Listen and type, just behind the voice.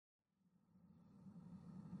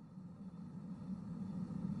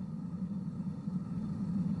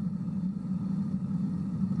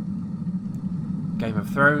Game of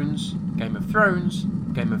Thrones, Game of Thrones,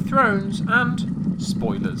 Game of Thrones, and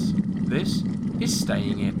spoilers. This is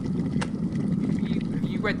Staying In. Have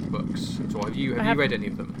you read the books at all? Have you read any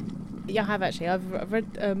of them? Yeah, I have actually. I've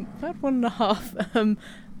read about 1.5.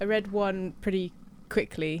 I read one pretty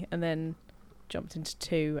quickly and then jumped into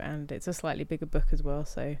 2, and it's a slightly bigger book as well,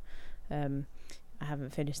 so I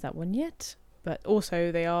haven't finished that one yet. But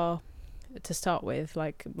also they are, to start with,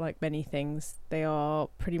 like many things, they are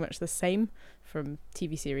pretty much the same from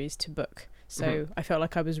TV series to book. So I felt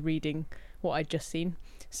like I was reading what I'd just seen.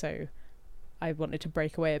 So I wanted to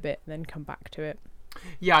break away a bit and then come back to it.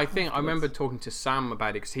 Yeah, I remember talking to Sam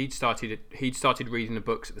about it because he'd started reading the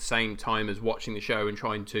books at the same time as watching the show and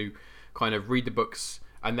trying to kind of read the books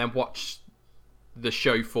and then watch the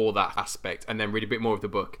show for that aspect and then read a bit more of the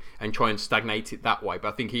book and try and stagnate it that way.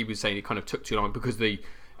 But I think he was saying it kind of took too long because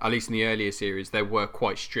at least in the earlier series, they were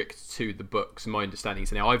quite strict to the books. My understanding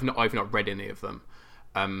is now I've not read any of them.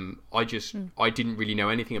 I didn't really know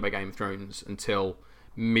anything about Game of Thrones until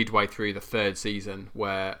midway through the 3rd season,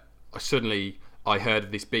 where I heard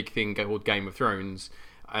of this big thing called Game of Thrones,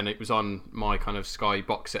 and it was on my kind of Sky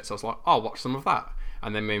box set. So I was like, I'll watch some of that.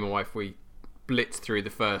 And then me and my wife, we blitzed through the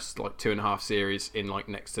first 2.5 series in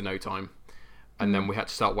next to no time. And then we had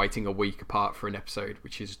to start waiting a week apart for an episode,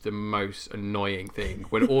 which is the most annoying thing.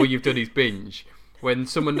 When all you've done is binge. When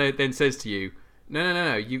someone then says to you,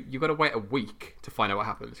 no, you've got to wait a week to find out what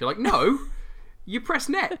happens. You're like, no, you press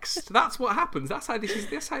next. That's what happens. That's how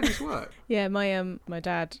this works. Yeah, my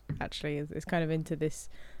dad actually is kind of into this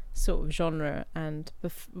sort of genre, and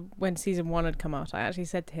when season 1 had come out, I actually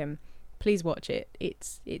said to him, please watch it.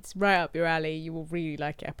 It's right up your alley. You will really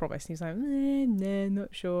like it, I promise. And he's like, nah,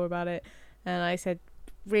 not sure about it. And I said,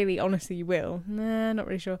 really, honestly, you will? Nah, not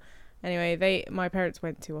really sure. Anyway, my parents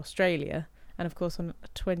went to Australia, and of course on a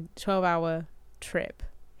 12-hour trip,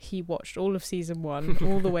 he watched all of season 1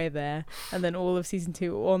 all the way there, and then all of season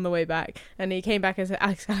 2 on the way back. And he came back and said,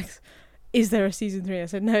 Alex, is there a season 3? I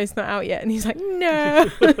said, no, it's not out yet. And he's like, no.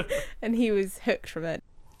 And he was hooked from it.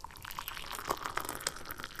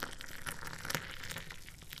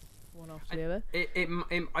 The other.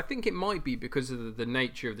 I think it might be because of the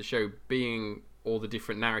nature of the show being all the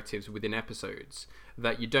different narratives within episodes,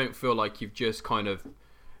 that you don't feel like you've just kind of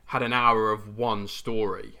had an hour of one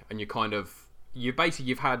story and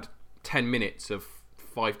you've had 10 minutes of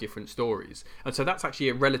 5 different stories, and so that's actually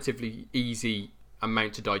a relatively easy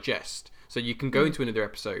amount to digest. So you can go into another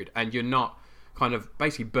episode and you're not kind of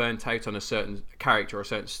basically burnt out on a certain character or a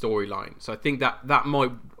certain storyline. So I think that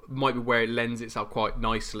might be where it lends itself quite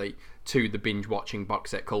nicely to the binge watching box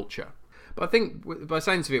set culture. But I think by the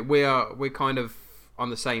sense of it, we're kind of on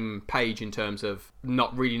the same page in terms of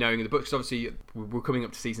not really knowing the books. Obviously, we're coming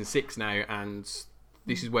up to season 6 now, and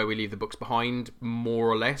this is where we leave the books behind, more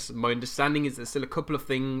or less. My understanding is there's still a couple of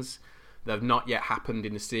things that have not yet happened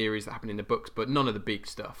in the series that happened in the books, but none of the big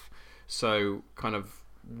stuff. So kind of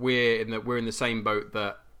we're in the same boat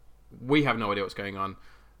that we have no idea what's going on,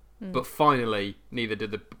 but finally neither do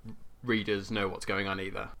the readers know what's going on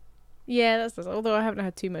either. Yeah, that's although I haven't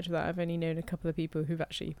had too much of that. I've only known a couple of people who've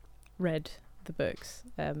actually read the books,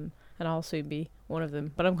 and I'll soon be one of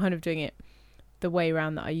them. But I'm kind of doing it the way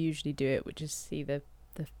around that I usually do it, which is see the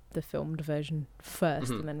filmed version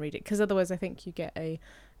first and then read it. Because otherwise, I think you get a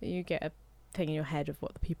thing in your head of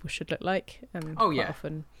what the people should look like, and quite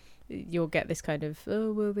often you'll get this kind of,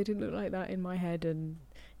 oh well, they didn't look like that in my head, and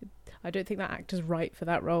I don't think that actor's right for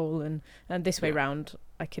that role, and this way round,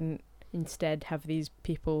 I can instead have these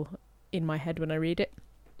people in my head when I read it.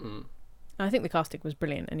 I think the casting was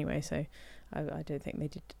brilliant anyway, so I don't think they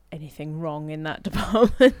did anything wrong in that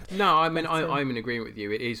department. No, I mean I'm in agreement with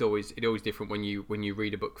you. It is always different when you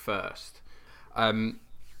read a book first.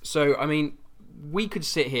 So I mean, we could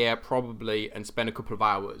sit here probably and spend a couple of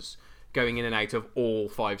hours going in and out of all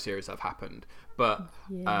 5 series that have happened, but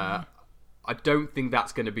I don't think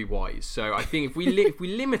that's going to be wise. So I think if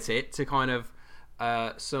we limit it to kind of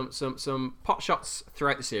some pot shots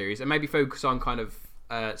throughout the series and maybe focus on kind of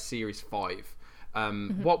series 5.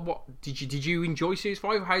 What did you enjoy series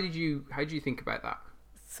 5? How did you think about that?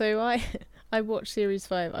 So I watched series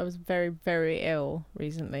 5. I was very, very ill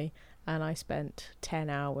recently, and I spent 10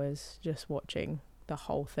 hours just watching the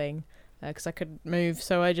whole thing because I couldn't move,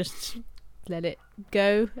 so I just let it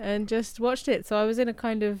go and just watched it. So I was in a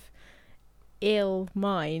kind of ill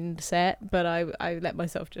mindset, but I let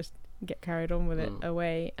myself just get carried on with it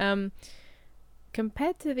away.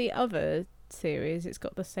 Compared to the other series, it's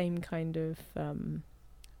got the same kind of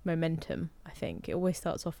momentum. I think it always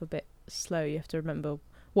starts off a bit slow. You have to remember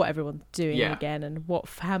what everyone's doing again and what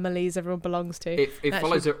families everyone belongs to. It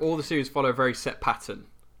follows all the series follow a very set pattern.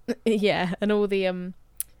 Yeah, and all the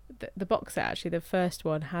box set, actually, the first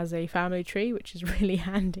one has a family tree, which is really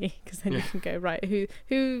handy because then you can go, right,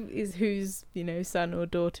 who is whose, son or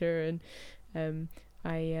daughter, and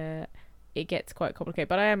it gets quite complicated.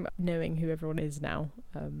 But I am knowing who everyone is now.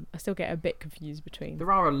 I still get a bit confused between.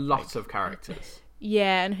 There are a lot of characters.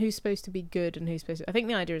 Yeah, and who's supposed to be good and who's supposed to... I think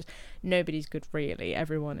the idea is nobody's good, really.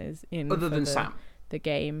 Everyone is in Other than Sam. The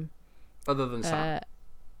game. Other than Sam.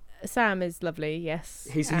 Sam is lovely, yes.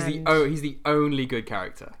 He's the only good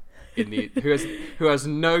character in the who has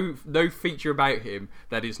no feature about him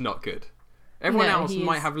that is not good. Everyone else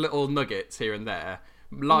might have little nuggets here and there,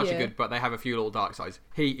 largely good, but they have a few little dark sides.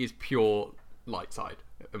 He is pure light side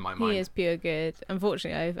in my mind. He is pure good.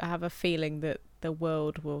 Unfortunately, I have a feeling that the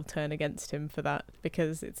world will turn against him for that,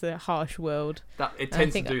 because it's a harsh world. That it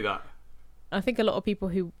tends to do that. I think a lot of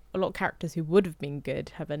characters who would have been good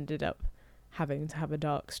have ended up having to have a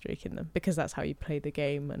dark streak in them, because that's how you play the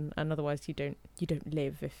game, and otherwise you don't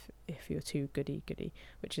live if you're too goody,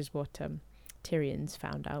 which is what Tyrion's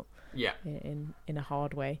found out. Yeah. In a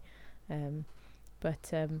hard way. Well,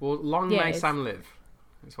 long may Sam live,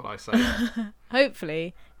 is what I say.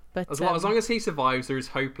 Hopefully. But as long as he survives, there is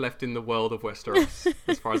hope left in the world of Westeros,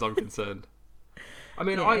 as far as I'm concerned. I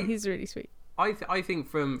mean, he's really sweet. I think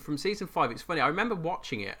from season 5, it's funny. I remember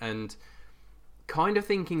watching it and kind of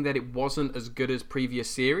thinking that it wasn't as good as previous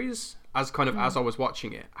series as I was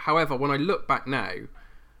watching it. However, when I look back now,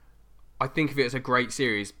 I think of it as a great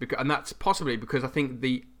series, and that's possibly because I think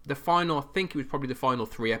the final. I think it was probably the final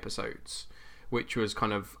 3 episodes, which was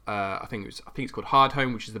kind of I think it's called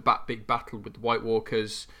Hardhome, which is the big battle with the White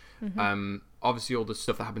Walkers. Mm-hmm. Obviously, all the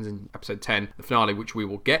stuff that happens in episode 10, the finale, which we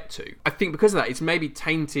will get to. I think because of that, it's maybe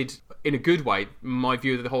tainted in a good way my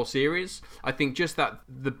view of the whole series. I think just that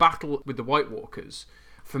the battle with the White Walkers,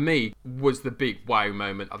 for me, was the big wow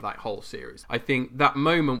moment of that whole series. I think that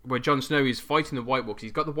moment where Jon Snow is fighting the White Walkers,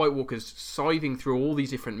 he's got the White Walkers scything through all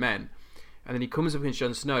these different men, and then he comes up against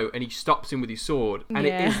Jon Snow and he stops him with his sword, and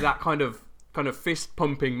it is that kind of fist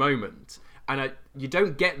pumping moment, and you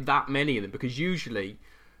don't get that many of them, because usually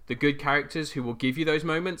the good characters who will give you those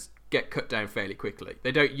moments get cut down fairly quickly.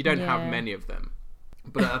 You don't have many of them.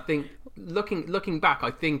 But I think looking back, I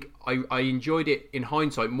think I enjoyed it in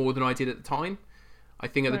hindsight more than I did at the time. I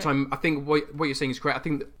think at the time, I think what you're saying is correct. I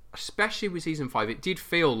think that especially with season 5, it did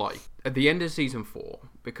feel like at the end of season 4,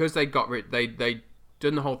 because they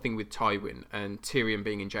done the whole thing with Tywin and Tyrion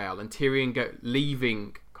being in jail and Tyrion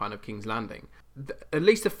leaving kind of King's Landing. At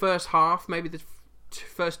least the first half, maybe the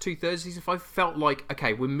first 2/3 of season 5 felt like,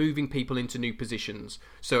 okay, we're moving people into new positions,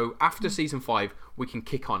 so after season 5 we can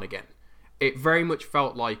kick on again. It very much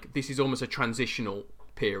felt like this is almost a transitional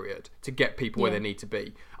period to get people where they need to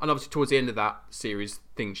be, and obviously towards the end of that series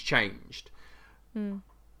things changed.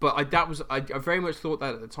 But I very much thought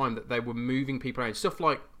that at the time, that they were moving people around, stuff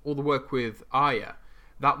like all the work with Arya,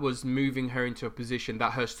 that was moving her into a position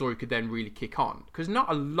that her story could then really kick on, because not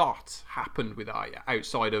a lot happened with Arya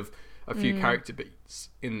outside of a few character beats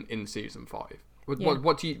in season 5.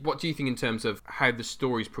 What do you think in terms of how the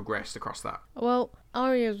stories progressed across that? Well,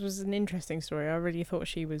 Arya's was an interesting story. I really thought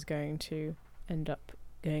she was going to end up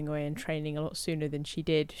going away and training a lot sooner than she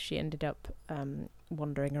did. She ended up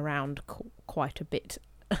wandering around quite a bit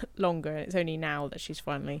longer, and it's only now that she's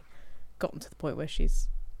finally gotten to the point where she's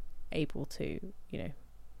able to,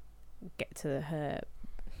 get to her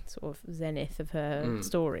sort of zenith of her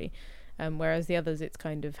story. Whereas the others, it's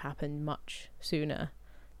kind of happened much sooner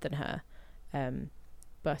than her.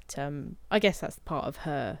 But I guess that's part of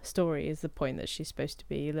her story, is the point that she's supposed to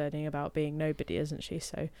be learning about being nobody, isn't she?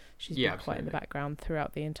 So she's been quite in the background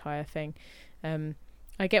throughout the entire thing.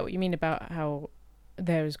 I get what you mean about how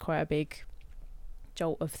there was quite a big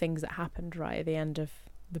jolt of things that happened right at the end of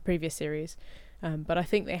the previous series. But I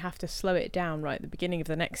think they have to slow it down right at the beginning of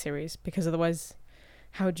the next series, because otherwise,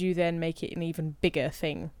 how do you then make it an even bigger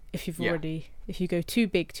thing? If you go too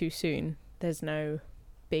big too soon, there's no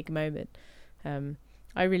big moment.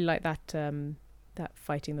 I really like that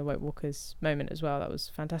fighting the White Walkers moment as well. That was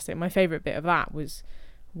fantastic. My favourite bit of that was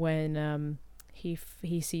when he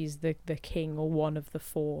sees the king, or one of the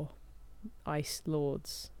 4 ice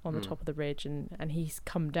lords, on the top of the ridge, and he's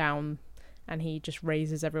come down and he just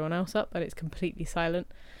raises everyone else up, and it's completely silent.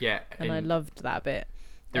 Yeah, and I loved that bit.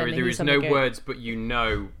 There is no words, but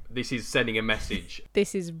this is sending a message.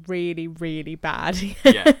 This is really, really bad.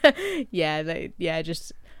 Yeah.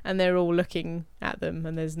 And they're all looking at them,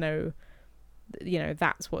 and there's no,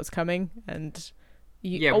 that's what's coming. And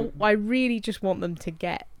I really just want them to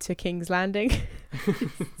get to King's Landing.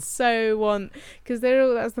 because they're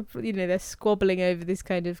all, they're squabbling over this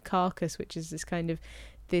kind of carcass, which is this kind of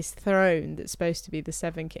this throne that's supposed to be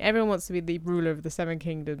the everyone wants to be the ruler of the seven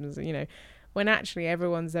kingdoms, when actually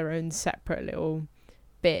everyone's their own separate little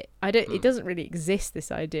bit. It doesn't really exist,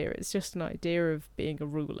 this idea. It's just an idea of being a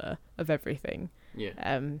ruler of everything.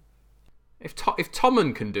 Yeah. If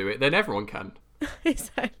Tommen can do it, then everyone can.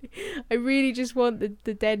 Exactly. I really just want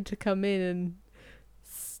the dead to come in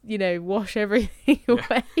and wash everything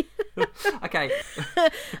away. Okay.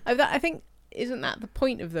 I think, isn't that the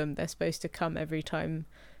point of them? They're supposed to come every time,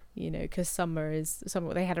 because summer.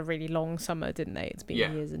 They had a really long summer, didn't they? It's been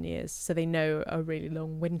years and years, so they know a really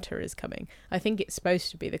long winter is coming. I think it's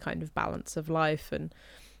supposed to be the kind of balance of life, and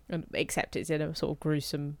except it's in a sort of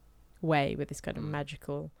gruesome way with this kind of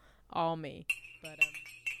magical army. But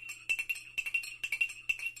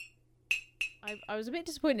I was a bit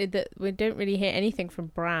disappointed that we don't really hear anything from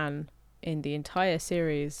Bran in the entire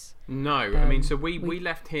series. No, I mean, so we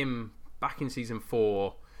left him back in season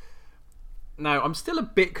 4. Now, I'm still a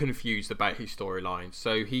bit confused about his storyline.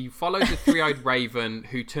 So he follows a three-eyed raven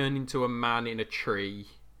who turned into a man in a tree.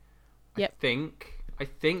 Yep. I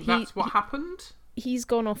think that's what happened. He's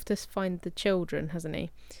gone off to find the children, hasn't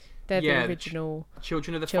he? They're the original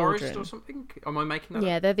children of the forest or something. Am I making that up?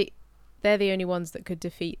 Yeah, they're the only ones that could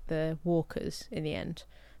defeat the walkers in the end.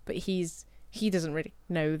 But he doesn't really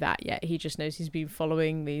know that yet. He just knows he's been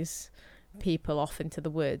following these people off into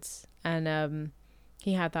the woods, and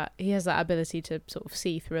he has that ability to sort of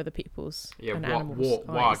see through other people's and animals'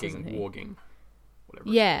 eyes, warging, whatever.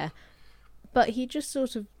 Yeah, but he just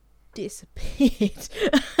sort of disappeared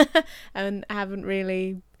and haven't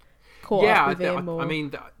really caught up with him. I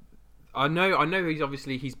mean, I know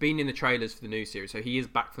he's been in the trailers for the new series, so he is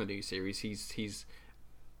back for the new series. He's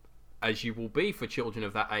as you will be for children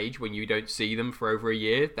of that age when you don't see them for over a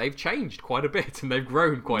year. They've changed quite a bit and they've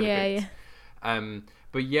grown quite a bit. Yeah.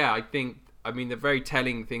 But yeah, the very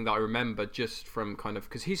telling thing that I remember just from kind of,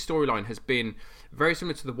 because his storyline has been very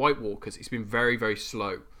similar to the White Walkers. It's been very, very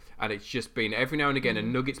slow, and it's just been every now and again a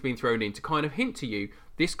nugget's been thrown in to kind of hint to you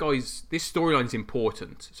this storyline's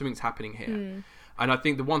important. Something's happening here. And I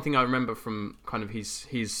think the one thing I remember from kind of his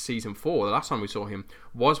season 4, the last time we saw him,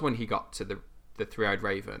 was when he got to the three-eyed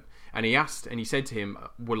raven, and he said to him,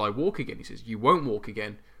 "Will I walk again?" He says, "You won't walk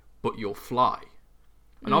again, but you'll fly."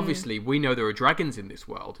 And obviously we know there are dragons in this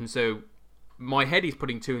world, and so my head is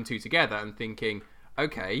putting 2 and 2 together and thinking,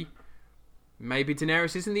 okay, maybe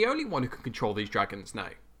Daenerys isn't the only one who can control these dragons now.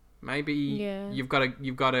 Maybe you've got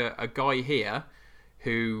a guy here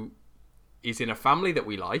who is in a family that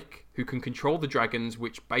we like, who can control the dragons,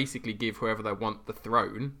 which basically give whoever they want the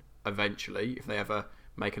throne eventually, if they ever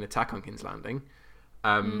make an attack on King's Landing.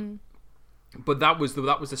 But that was the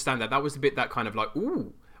standout. That was the bit that kind of like,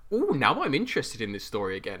 ooh, now I'm interested in this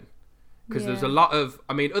story again. Because there's a lot of,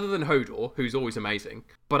 I mean, other than Hodor, who's always amazing,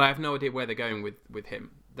 but I have no idea where they're going with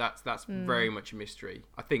him. That's very much a mystery.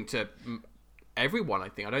 I think to everyone, I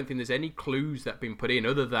don't think there's any clues that have been put in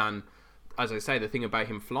other than, as I say, the thing about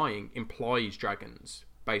him flying implies dragons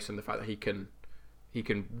based on the fact that he can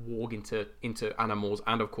walk into animals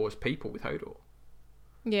and, of course, people with Hodor.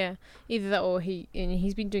 Yeah, either that or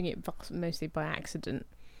he's been doing it mostly by accident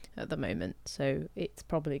at the moment, so it's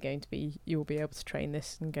probably going to be you'll be able to train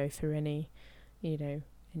this and go through any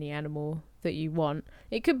animal that you want.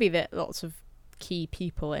 It could be that lots of key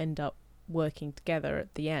people end up working together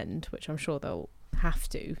at the end, which I'm sure they'll have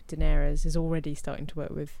to. Daenerys is already starting to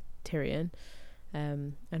work with Tyrion,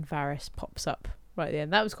 and Varys pops up right at the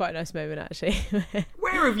end. That was quite a nice moment, actually.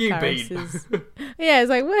 Where have you been? Yeah, it's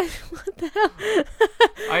like, what the hell?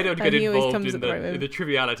 I don't get involved in the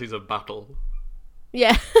trivialities of battle.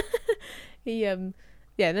 Yeah. No,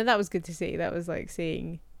 that was good to see. That was like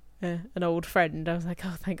seeing an old friend. I was like,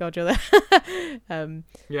 oh, thank God you're there.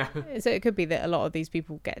 Yeah. So it could be that a lot of these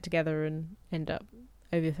people get together and end up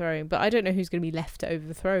overthrowing. But I don't know who's going to be left to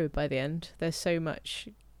overthrow by the end. There's so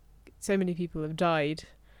many people have died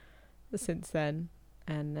since then.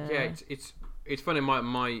 And it's funny.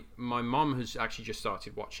 My mum has actually just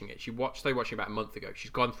started watching it. Started watching about a month ago.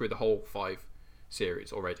 She's gone through the whole 5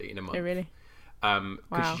 series already in a month. Oh, really? Because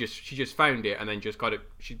wow. she just found it and then just got it.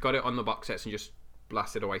 She got it on the box sets and just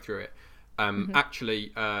blasted away through it.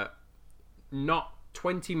 Actually, not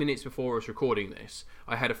 20 minutes before I was recording this,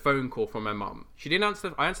 I had a phone call from my mum. She didn't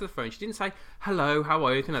answer. I answered the phone. She didn't say hello, how are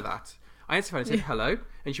you, anything like that. I answered the phone and said hello,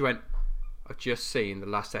 and she went, "I've just seen the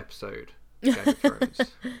last episode of Game of Thrones."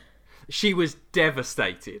 She was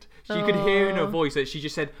devastated. You could hear in her voice that she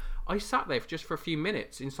just said, "I sat there just for a few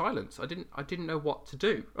minutes in silence. I didn't know what to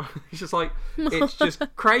do." It's just like, it's just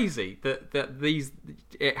crazy that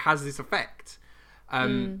it has this effect.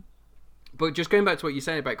 But But just going back to what you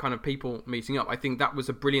said about kind of people meeting up, I think that was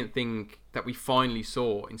a brilliant thing that we finally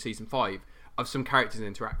saw in season 5 of some characters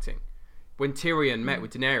interacting. When Tyrion met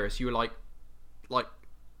with Daenerys, you were like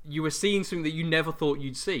you were seeing something that you never thought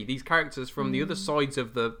you'd see. These characters from the other sides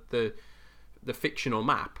of the fictional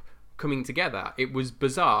map coming together. It was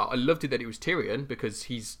bizarre. I loved it that it was Tyrion because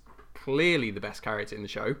he's clearly the best character in the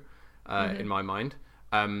show, in my mind.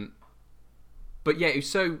 But yeah,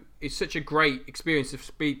 it's such a great experience to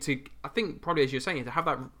speak to. I think probably as you're saying, to have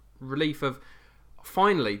that relief of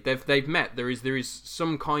finally they've met. There is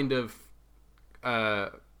some kind of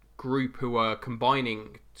group who are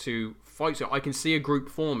combining to fight. So I can see a group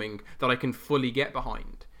forming that I can fully get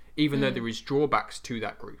behind, even though there is drawbacks to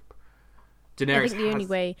that group. Daenerys I think the only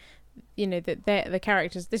way, that the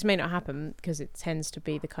characters. This may not happen because it tends to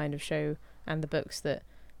be the kind of show and the books that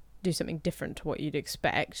do something different to what you'd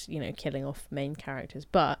expect, killing off main characters.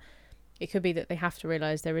 But it could be that they have to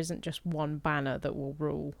realise there isn't just one banner that will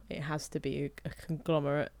rule. It has to be a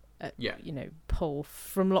conglomerate, pull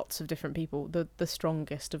from lots of different people, the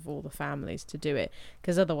strongest of all the families to do it.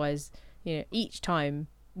 Because otherwise, each time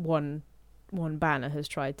one banner has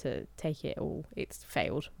tried to take it all, it's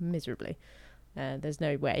failed miserably. There's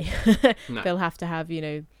no way. No. They'll have to have,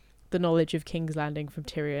 the knowledge of King's Landing from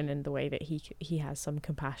Tyrion and the way that he has some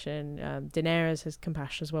compassion. Daenerys has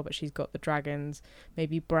compassion as well, but she's got the dragons.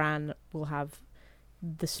 Maybe Bran will have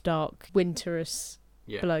the Stark winterous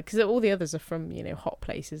blood, because all the others are from hot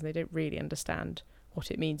places and they don't really understand what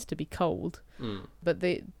it means to be cold. But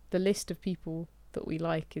the list of people that we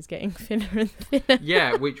like is getting thinner and thinner.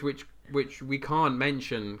 Yeah, which we can't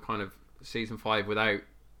mention kind of season 5 without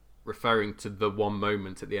referring to the one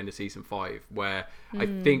moment at the end of season 5 where I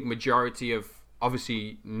think majority of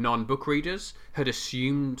obviously non-book readers had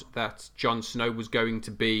assumed that Jon Snow was going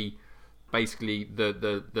to be basically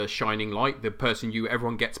the shining light, the person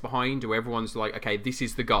everyone gets behind, or everyone's like, okay, this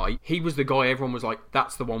is the guy. He was the guy everyone was like,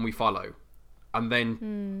 that's the one we follow. And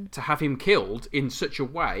then to have him killed in such a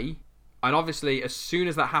way, and obviously as soon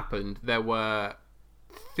as that happened, there were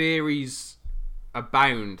theories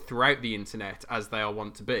abound throughout the internet, as they are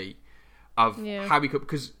wont to be, of how we could,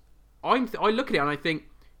 because I look at it and I think,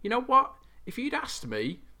 you know what, if you'd asked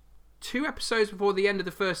me 2 episodes before the end of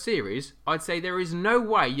the first series, I'd say there is no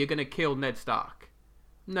way you're going to kill Ned Stark,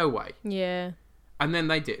 no way. And then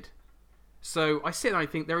they did. So I sit and I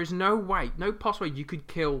think there is no way, no possible way you could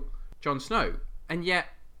kill Jon Snow, and yet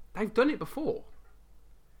they've done it before.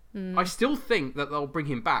 I still think that they'll bring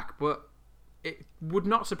him back, but it would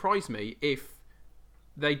not surprise me if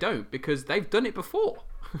they don't, because they've done it before.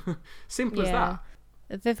 Simple as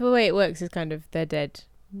that. The way it works is kind of they're dead,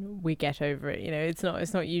 we get over it. It's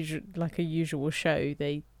not usual, like a usual show.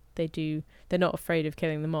 They're not afraid of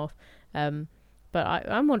killing them off. But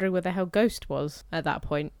I'm wondering where the hell Ghost was at that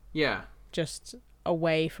point. Yeah, just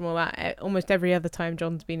away from all that. Almost every other time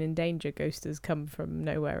Jon's been in danger, Ghost has come from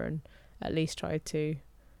nowhere and at least tried to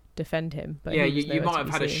defend him. But you might have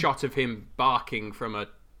had a shot of him barking from a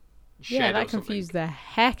shed that confused the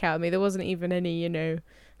heck out of me. There wasn't even any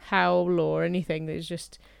howl or anything. There's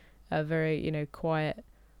just a very quiet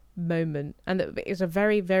moment, and it was a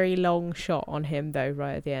very, very long shot on him though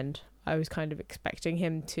right at the end. I was kind of expecting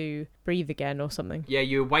him to breathe again or something. Yeah,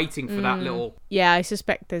 you were waiting for that little... Yeah, I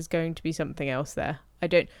suspect there's going to be something else there.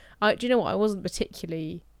 Do you know what, I wasn't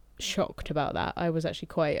particularly shocked about that. I was actually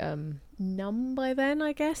quite numb by then,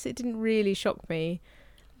 I guess. It didn't really shock me.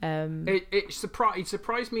 It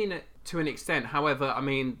surprised me to an extent. However, I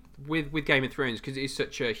mean, with Game of Thrones, because it is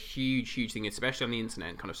such a huge thing, especially on the internet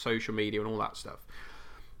and kind of social media and all that stuff,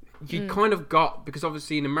 you kind of got, because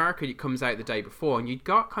obviously in America it comes out the day before, and you'd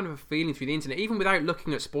got kind of a feeling through the internet, even without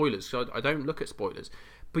looking at spoilers, so I don't look at spoilers,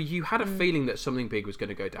 but you had a feeling that something big was going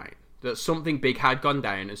to go down, that something big had gone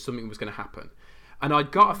down and something was going to happen. And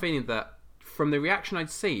I'd got a feeling that from the reaction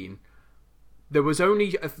I'd seen, there was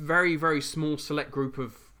only a very, very small select group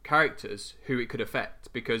of characters who it could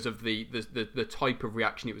affect because of the type of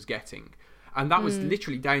reaction it was getting. And that was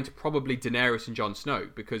literally down to probably Daenerys and Jon Snow,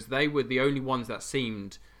 because they were the only ones that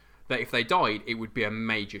seemed that if they died, it would be a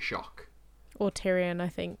major shock. Or Tyrion, I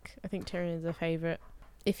think. I think Tyrion's a favourite.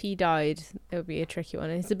 If he died, it would be a tricky one.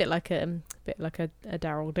 It's a bit like a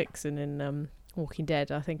Daryl Dixon in Walking Dead.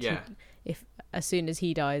 I think if as soon as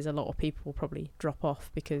he dies, a lot of people will probably drop off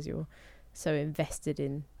because you're so invested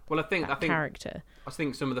in character. I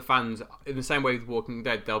think some of the fans, in the same way with Walking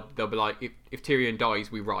Dead, they'll be like, if Tyrion dies,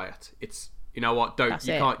 we riot. It's, you know what,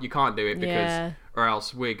 you can't do it because or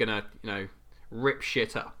else we're gonna rip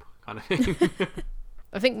shit up kind of thing.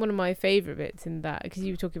 I think one of my favourite bits in that, because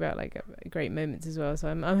you were talking about like great moments as well, so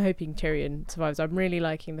I'm hoping Tyrion survives. I'm really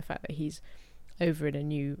liking the fact that he's over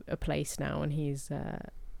in a place now, and he's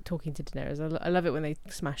talking to Daenerys. I love it when they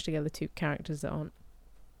smash together two characters that aren't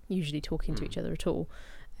usually talking to each other at all.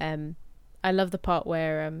 I love the part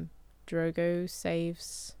where Drogo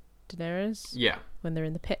saves Daenerys. Yeah. When they're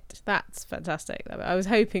in the pit. That's fantastic. I was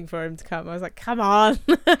hoping for him to come. I was like, come on.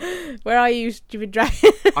 Where are you, stupid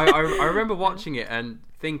dragon? I remember watching it and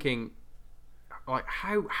thinking, like,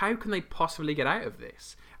 how can they possibly get out of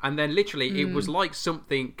this? And then literally it was like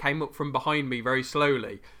something came up from behind me very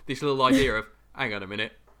slowly. This little idea of, hang on a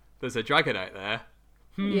minute, there's a dragon out there.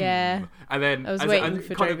 Yeah. And then I was waiting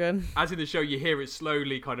for dragon. As in the show, you hear it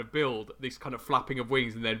slowly kind of build, this kind of flapping of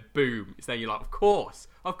wings, and then boom. It's then you're like, of course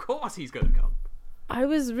he's going to come. I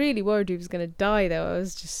was really worried he was going to die, though. I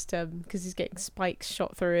was just, because he's getting spikes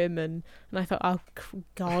shot through him, and I thought, oh,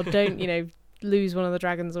 God, don't, lose one of the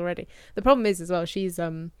dragons already. The problem is, as well, she's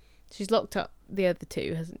locked up the other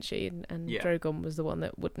two, hasn't she? And Yeah. Drogon was the one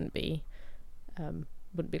that wouldn't be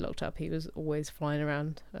locked up. He was always flying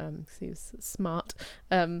around, because he was smart.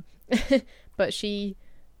 But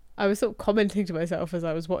I was sort of commenting to myself as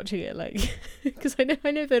I was watching it, like, because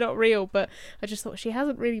I know they're not real, but I just thought she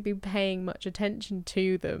hasn't really been paying much attention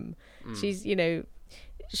to them. She's,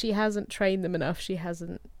 she hasn't trained them enough. She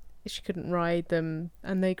couldn't ride them,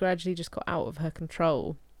 and they gradually just got out of her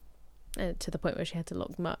control, to the point where she had to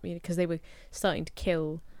lock them up, because they were starting to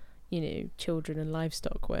kill, children and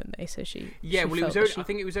livestock, weren't they? So she. Yeah, she well, felt I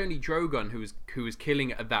think it was only Drogon who was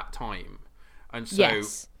killing it at that time, and so.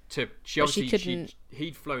 Yes.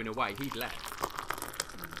 He'd flown away, he'd left.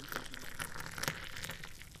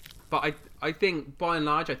 But I think, by and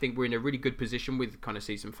large, we're in a really good position with kind of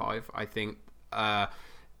season 5. I think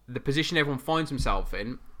the position everyone finds himself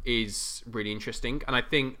in is really interesting, and I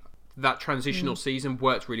think that transitional season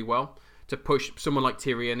worked really well to push someone like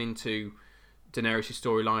Tyrion into Daenerys'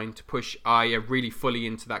 storyline, to push Arya really fully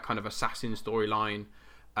into that kind of assassin storyline.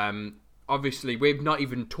 Obviously, we've not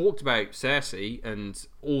even talked about Cersei and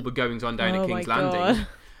all the goings on down at King's Landing.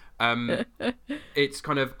 It's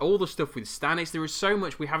kind of all the stuff with Stannis. There is so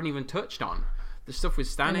much we haven't even touched on. The stuff with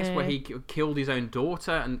Stannis where he killed his own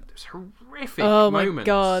daughter, and it's horrific moments. Oh my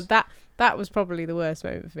God, that was probably the worst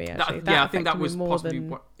moment for me, actually. I think that was possibly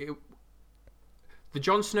the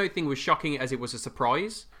Jon Snow thing was shocking as it was a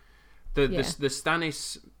surprise. The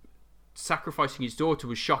Stannis sacrificing his daughter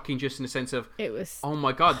was shocking, just in the sense of, it was, oh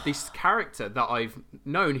my God, this character that I've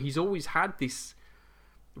known, he's always had this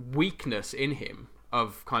weakness in him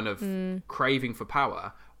of kind of craving for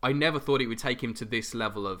power. I never thought it would take him to this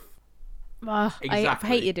level of exactly. I've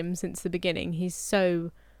hated him since the beginning. He's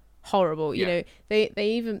so horrible. They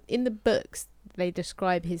even in the books they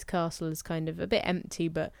describe his castle as kind of a bit empty,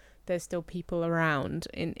 but there's still people around.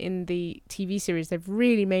 In the TV series, they've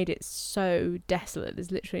really made it so desolate.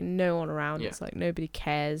 There's literally no one around. It's like nobody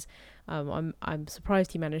cares. I'm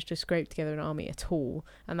surprised he managed to scrape together an army at all.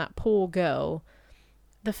 And that poor girl,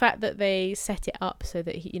 the fact that they set it up so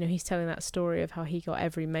that he's telling that story of how he got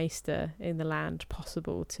every maester in the land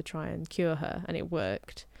possible to try and cure her, and it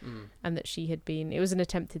worked. And that she had been, it was an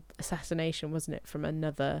attempted assassination, wasn't it, from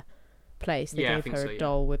another place? They gave her a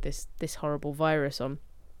doll with this horrible virus on.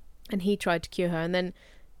 And he tried to cure her, and then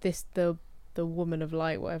the woman of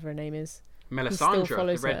light, whatever her name is,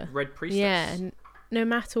 Melisandre, the red priestess. Yeah, and no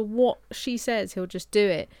matter what she says, he'll just do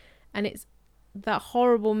it. And it's that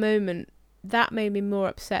horrible moment that made me more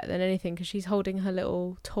upset than anything, because she's holding her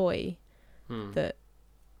little toy that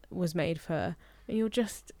was made for her, and you're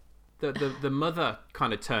just the mother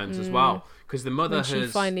kind of turns as well, because the mother she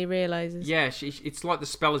finally realizes. Yeah, it's like the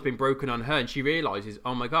spell has been broken on her, and she realizes,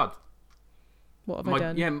 oh my God. What have I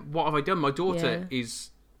done? Yeah, what have I done? My daughter is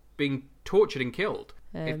being tortured and killed.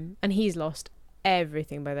 And he's lost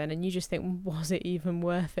everything by then, and you just think, was it even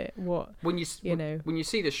worth it? When you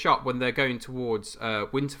see the shot when they're going towards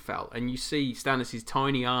Winterfell, and you see Stannis'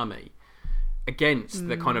 tiny army against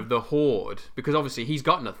the kind of the horde, because obviously he's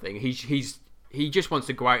got nothing. He just wants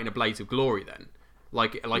to go out in a blaze of glory. Then,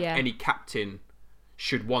 like any captain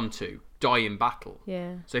should want to die in battle.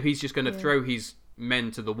 Yeah. So he's just going to throw his men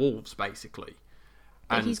to the wolves, basically.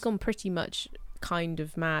 But he's gone pretty much kind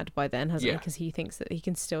of mad by then, hasn't he? Because he thinks that he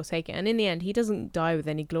can still take it. And in the end, he doesn't die with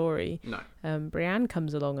any glory. No. Brienne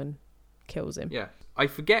comes along and kills him. Yeah. I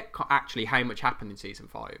forget actually how much happened in season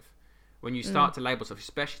 5. When you start to label stuff,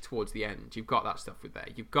 especially towards the end, you've got that stuff with there.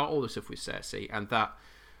 You've got all the stuff with Cersei and that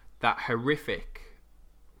horrific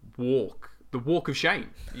walk. The walk of shame.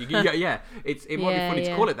 It might be funny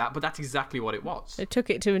to call it that, but that's exactly what it was. It took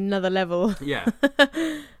it to another level. Yeah.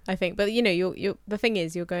 I think. But, you're the thing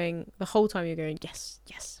is, you're going, the whole time you're going,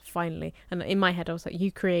 yes, finally. And in my head, I was like,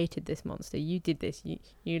 you created this monster. You did this.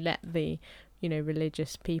 You let the,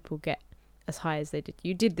 religious people get as high as they did.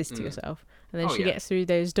 You did this to yourself. And then Oh, she yeah. gets through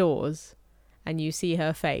those doors and you see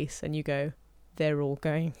her face and you go, they're all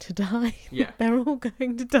going to die. Yeah. They're all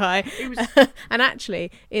going to die. It was And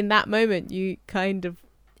actually, in that moment, you kind of,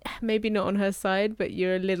 maybe not on her side, but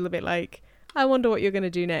you're a little bit like, I wonder what you're going to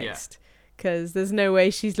do next. Because there's no way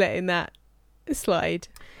she's letting that slide.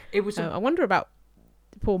 it was I wonder about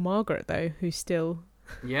poor Margaret, though, who's still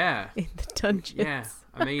yeah. in the dungeons. Yeah.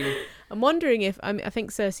 I mean, I'm wondering if, I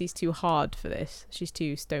think Cersei's too hard for this. She's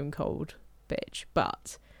too stone cold bitch.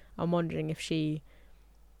 But I'm wondering if she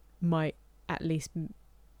might at least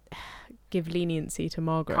give leniency to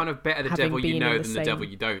Margaret. kind of better the having devil you been know in the than the same- devil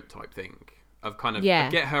you don't type thing. Of kind of Yeah.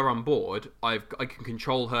 get her on board. I can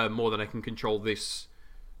control her more than I can control this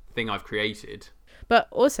thing I've created. But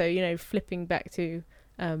also, flipping back to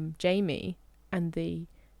Jamie and he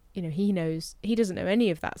doesn't know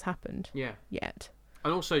any of that's happened Yeah. yet.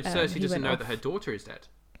 And also, Cersei he doesn't went know off. that her daughter is dead.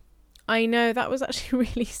 I know, that was actually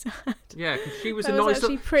really sad. Yeah, because she was That a was nice.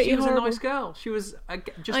 actually pretty She was horrible. a nice girl. She was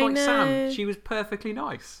just I like Sam. know. She was perfectly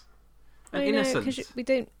nice and I know, innocent. 'cause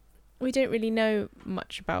we don't really know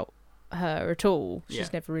much about her at all. She's Yeah.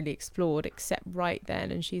 never really explored except right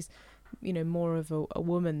then, and she's more of a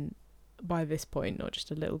woman by this point, not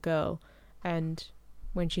just a little girl. And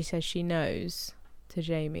when she says she knows to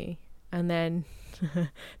Jamie, and then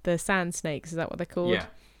the sand snakes, is that what they're called? Yeah.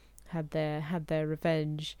 had their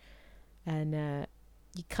revenge, and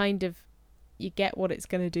you get what it's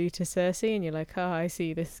going to do to Cersei, and you're like, oh, I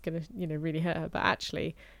see, this is going to really hurt her. But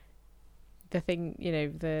actually, the thing,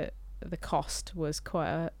 the cost was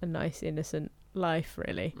quite a nice innocent life,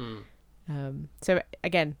 really. So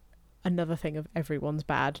again, another thing of everyone's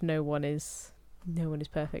bad. No one is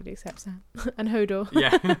perfect except Sam and Hodor.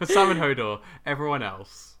 Yeah, Sam and Hodor. Everyone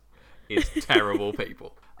else is terrible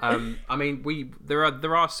people. I mean,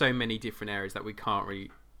 there are so many different areas that we can't really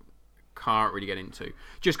get into,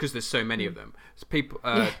 just because there's so many of them. So people,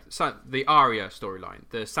 the Arya storyline,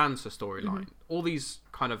 the Sansa storyline, all these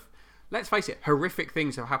kind of, let's face it, horrific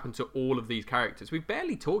things have happened to all of these characters. We've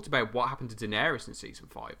barely talked about what happened to Daenerys in season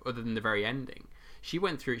 5, other than the very ending. She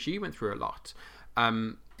went through a lot.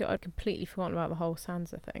 I'd completely forgotten about the whole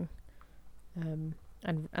Sansa thing, and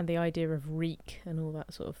the idea of reek and all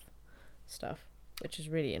that sort of stuff, which is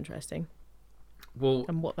really interesting. Well,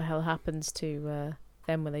 And what the hell happens to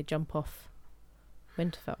them when they jump off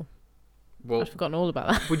Winterfell? well, I'd forgotten all about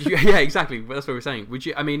that. would you? Yeah, exactly. That's what we're saying. Would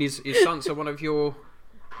you? I mean, is Sansa one of your?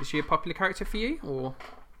 Is she a popular character for you, or?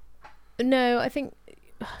 No, I think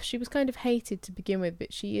she was kind of hated to begin with,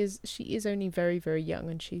 but she is only very, very young,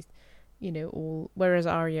 and she's all, whereas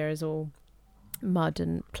Arya is all mud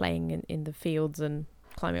and playing in the fields and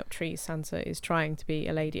climbing up trees. Sansa is trying to be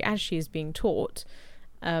a lady as she is being taught.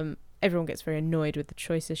 Everyone gets very annoyed with the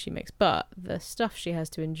choices she makes, but the stuff she has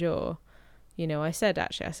to endure, I said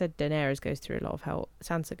Daenerys goes through a lot of hell.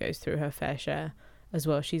 Sansa goes through her fair share as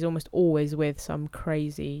well. She's almost always with some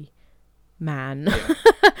crazy man.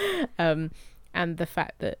 Yeah. And the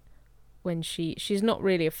fact that when she's not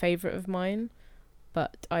really a favourite of mine,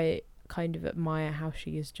 but I kind of admire how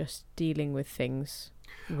she is just dealing with things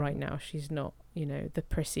right now. She's not, the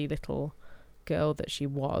prissy little girl that she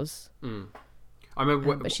was. I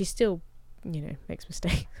remember, But she still, makes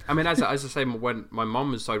mistakes. I mean, as I say, when my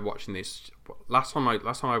mum started watching this, last time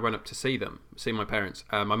I went up to see my parents,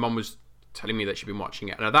 my mum was telling me that she'd been watching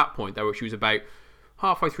it, and at that point, she was about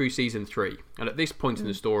halfway through season 3, and at this point in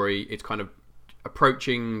the story, it's kind of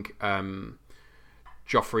approaching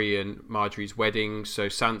Joffrey and Marjorie's wedding, so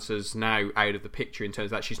Sansa's now out of the picture in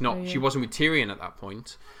terms of that she wasn't with Tyrion at that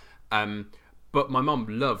point. But my mum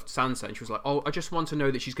loved Sansa, and she was like, "Oh, I just want to know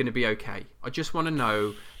that she's going to be okay. I just want to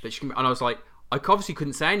know that she can." And I was like, I obviously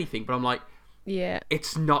couldn't say anything, but I'm like, Yeah.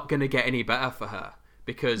 it's not going to get any better for her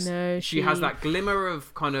because she has that glimmer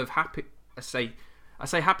of kind of happy. I say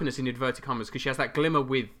happiness in inverted commas because she has that glimmer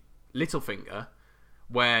with Littlefinger,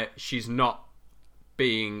 where she's not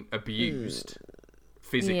being abused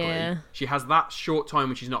physically. Yeah. She has that short time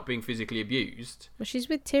when she's not being physically abused. Well, she's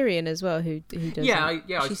with Tyrion as well, who does.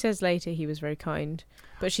 She says later he was very kind,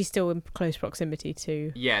 but she's still in close proximity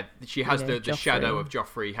to. Yeah, she has the Joffrey. shadow of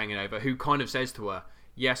Joffrey hanging over, who kind of says to her,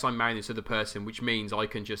 "Yes, I'm marrying this other person, which means I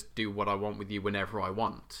can just do what I want with you whenever I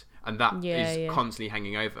want," and that is constantly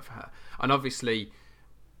hanging over for her. And obviously,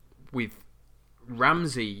 with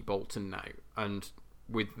Ramsay Bolton now, and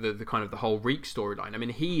with the kind of the whole Reek storyline, I mean,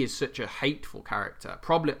 he is such a hateful character.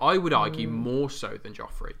 Probably, I would argue, more so than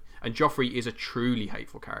Joffrey. And Joffrey is a truly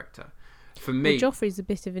hateful character. For me, Joffrey's a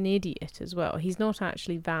bit of an idiot as well. He's not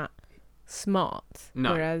actually that smart.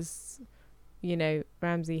 No. Whereas,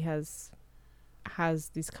 Ramsay has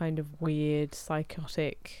this kind of weird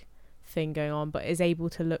psychotic thing going on, but is able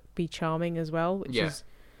to be charming as well, which Yeah. is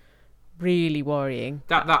really worrying.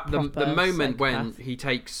 The Proper moment when psychopath. he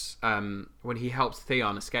takes when he helps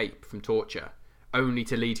Theon escape from torture, only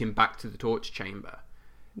to lead him back to the torture chamber,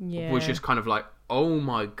 Yeah. was just kind of like, oh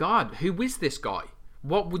my god, who is this guy?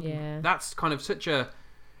 What would Yeah. That's kind of such a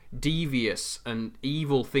devious and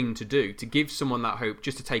evil thing to do, to give someone that hope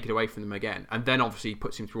just to take it away from them again. And then obviously he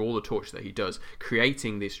puts him through all the torture that he does,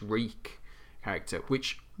 creating this Reek character,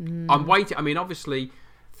 which I'm waiting. I mean, obviously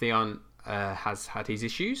Theon has had his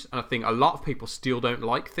issues, and I think a lot of people still don't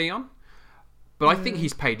like Theon, but I think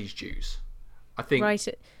he's paid his dues. I think Right.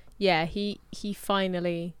 Yeah, he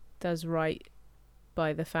finally does right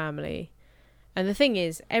by the family. And the thing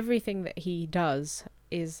is, everything that he does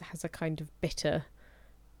has a kind of bitter,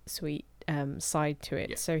 sweet side to it.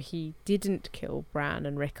 Yeah. So he didn't kill Bran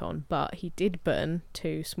and Rickon, but he did burn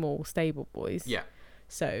 2 small stable boys. yeah,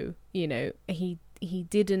 So, you know, he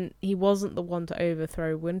wasn't the one to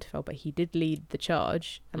overthrow Winterfell, but he did lead the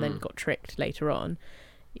charge and then got tricked later on.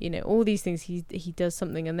 You know, all these things, he does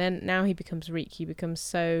something, and then now he becomes Reek. He becomes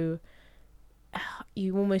so...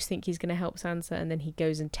 You almost think he's going to help Sansa, and then he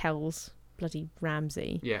goes and tells bloody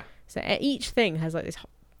Ramsay. yeah. So each thing has like this,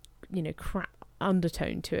 you know, crap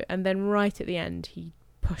undertone to it, and then right at the end, he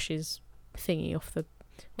pushes Thingy off the...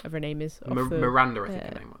 whatever her name is. Off the, Miranda, I think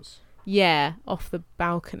her name was. yeah, off the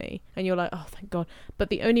balcony, and you're like, oh, thank God. But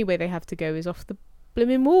the only way they have to go is off the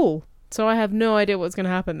blooming wall. So I have no idea what's going to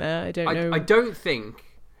happen there. I don't know. I don't think.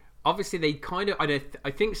 Obviously, they kind of.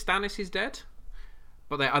 I think Stannis is dead,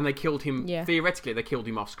 but they killed him. Yeah. Theoretically, they killed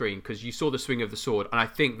him off screen because you saw the swing of the sword, and I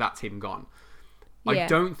think that's him gone. I Yeah.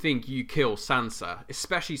 don't think you kill Sansa,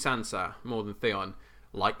 especially Sansa, more than Theon,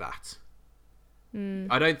 like that.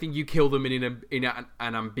 I don't think you kill them in an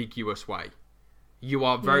ambiguous way. You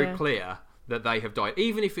are very clear that they have died,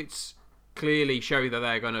 even if it's clearly showing that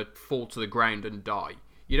they're going to fall to the ground and die.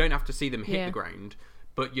 You don't have to see them hit the ground,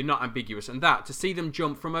 but you're not ambiguous. And that, to see them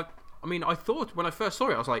jump from I mean, I thought when I first saw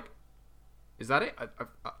it, I was like, is that it?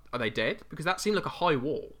 Are they dead? Because that seemed like a high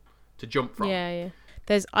wall to jump from. Yeah.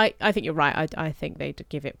 I think you're right. I think they'd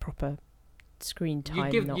give it proper screen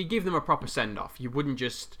time. You give them a proper send off. You wouldn't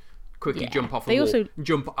just quickly jump off They wall, also-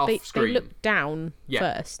 jump off They screen. look down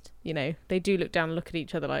first. You know, they do look down and look at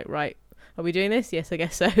each other like, right, are we doing this? Yes, I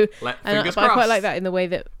guess so. Fingers But I quite crossed. like that in the way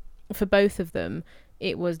that for both of them,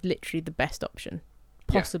 it was literally the best option.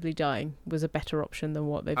 Possibly dying was a better option than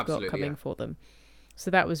what they've Absolutely, got coming yeah. for them.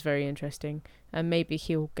 So that was very interesting. And maybe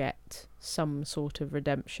he'll get some sort of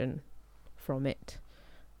redemption from it.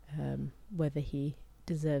 Whether he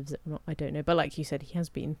deserves it or not, I don't know. But like you said, he has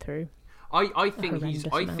been through. I think horrendous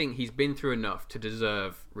amount. he's been through enough to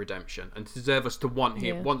deserve redemption and to deserve us to want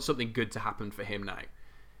want something good to happen for him now.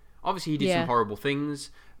 Obviously, he did some horrible things,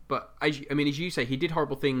 but as you say, he did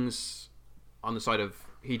horrible things on the side of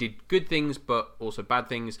he did good things, but also bad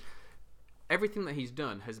things. Everything that he's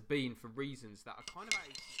done has been for reasons that are kind of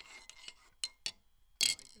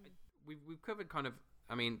we've covered kind of.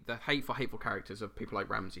 I mean, the hateful characters of people like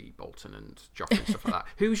Ramsay Bolton and Joffrey and stuff like that.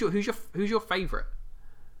 Who's your favourite?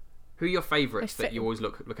 Who are your favourites that you always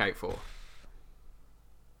look out for?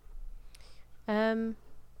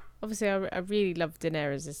 Obviously, I really love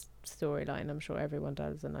Daenerys' storyline. I'm sure everyone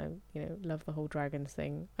does, and I love the whole dragons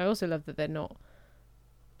thing. I also love that they're not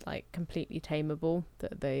like completely tameable.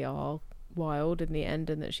 That they are wild in the end,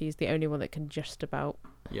 and that she's the only one that can just about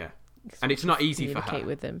and it's not easy for communicate her.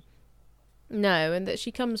 with them. No, and that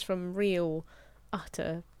she comes from real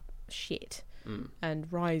utter shit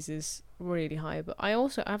and rises really high. But I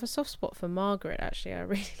have a soft spot for Margaret, actually. I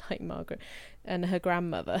really like Margaret and her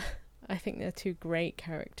grandmother. I think they're two great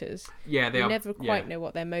characters. Yeah, they are. We never quite know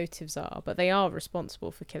what their motives are, but they are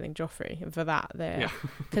responsible for killing Joffrey, and for that they're...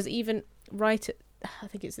 Because even right at... I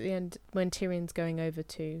think it's at the end when Tyrion's going over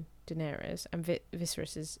to Daenerys and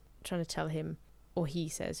Viserys is trying to tell him, or he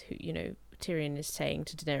says, who Tyrion is saying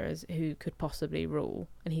to Daenerys who could possibly rule,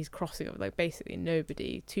 and he's crossing off like basically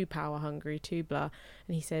nobody, too power hungry, too blah,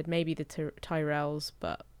 and he said maybe the Tyrells,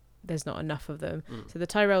 but there's not enough of them. So the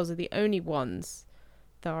Tyrells are the only ones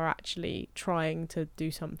that are actually trying to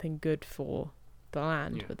do something good for the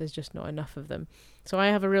land, but there's just not enough of them. So I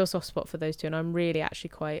have a real soft spot for those two, and I'm really actually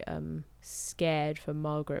quite scared for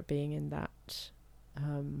Margaret being in that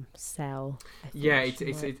cell.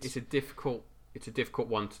 It's a difficult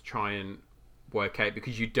one to try and work out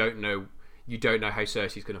because you don't know how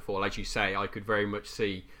Cersei's going to fall. As you say, I could very much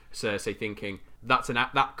see Cersei thinking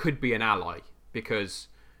that could be an ally because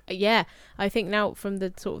Yeah, I think now from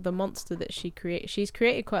the sort of the monster that she's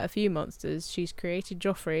created quite a few monsters. She's created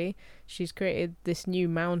Joffrey, she's created this new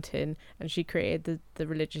mountain, and she created the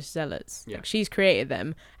religious zealots. Yeah. Like, she's created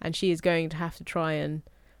them, and she is going to have to try and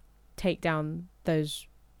take down those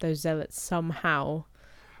zealots somehow.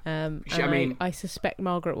 I suspect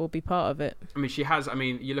Margaret will be part of it. I mean, she has. I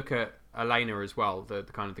mean, you look at Elena as well, the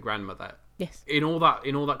kind of the grandmother. Yes. In all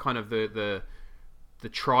that kind of the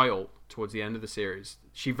trial towards the end of the series,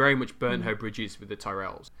 she very much burned her bridges with the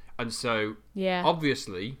Tyrells, and so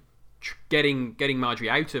obviously getting Marjorie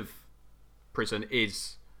out of prison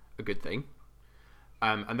is a good thing,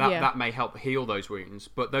 and that may help heal those wounds,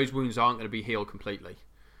 but those wounds aren't going to be healed completely,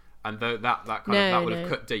 and that would have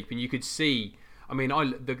cut deep, and you could see. I mean,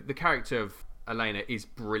 the character of Elena is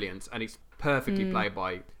brilliant, and it's perfectly played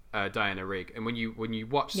by Diana Rigg. And when you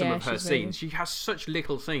watch some of her scenes, she has such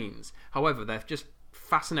little scenes. However, they're just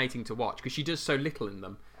fascinating to watch because she does so little in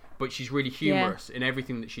them. But she's really humorous in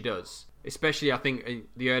everything that she does. Especially, I think, in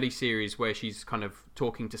the early series where she's kind of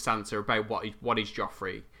talking to Sansa about what is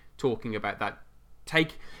Joffrey, talking about that,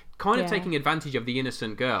 taking advantage of the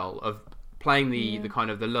innocent girl, of playing the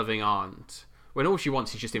kind of the loving aunt, when all she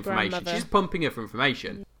wants is just information. Grandmother. She's pumping her for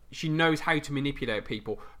information. She knows how to manipulate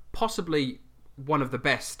people. Possibly one of the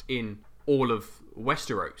best in all of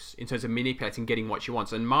Westeros in terms of manipulating, getting what she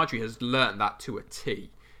wants. And Marjorie has learnt that to a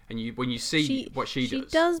T. And when you see what she does. She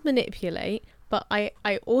does manipulate, but I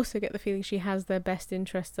also get the feeling she has their best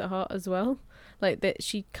interests at heart as well. Like that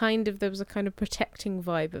there was a kind of protecting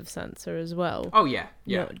vibe of Sansa as well. Oh yeah.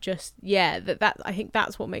 Not just that I think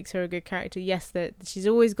that's what makes her a good character. Yes, that she's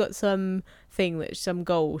always got some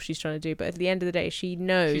goal she's trying to do, but at the end of the day she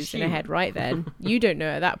knows in her head right then. You don't know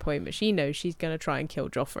at that point, but she knows she's going to try and kill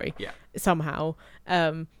Joffrey somehow.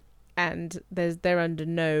 And they're under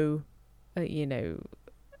no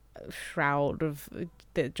shroud of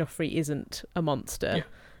that Joffrey isn't a monster.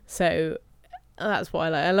 So that's what I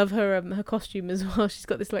like. I love her costume as well. She's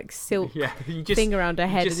got this like silk thing around her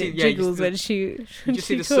head, and it jiggles when she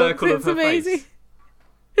see the talks. circle of It's her amazing. face.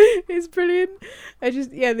 It's brilliant.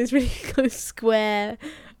 This really kind of square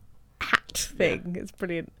hat thing. It's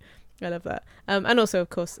brilliant. I love that. And also, of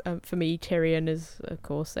course, for me, Tyrion is, of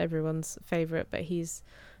course, everyone's favourite, but he's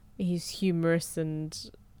humorous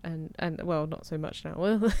and well, not so much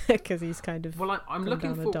now, because he's kind of I'm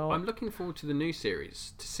looking forward to the new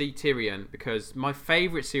series to see Tyrion, because my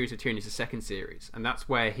favourite series of Tyrion is the second series, and that's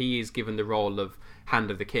where he is given the role of Hand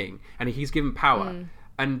of the King, and he's given power,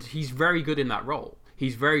 and he's very good in that role.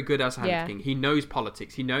 He's very good as Hand of the King. He knows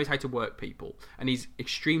politics, he knows how to work people, and he's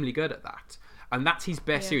extremely good at that. And that's his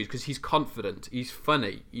best series because he's confident, he's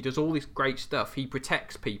funny, he does all this great stuff, he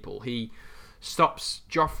protects people, he stops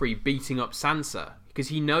Joffrey beating up Sansa, because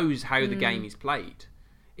he knows how the game is played.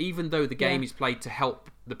 Even though the game is played to help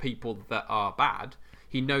the people that are bad,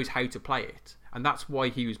 he knows how to play it. And that's why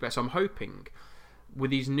he was best. So I'm hoping,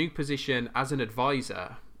 with his new position as an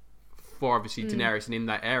advisor for obviously Daenerys and in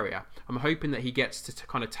that area, I'm hoping that he gets to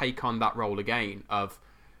kind of take on that role again of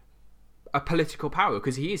a political power,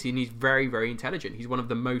 because he is, and he's very, very intelligent. He's one of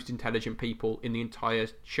the most intelligent people in the entire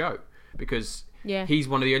show, because he's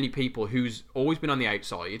one of the only people who's always been on the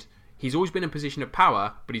outside. He's always been in a position of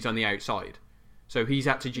power, but he's on the outside. So he's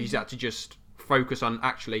had to just focus on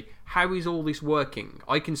actually, how is all this working?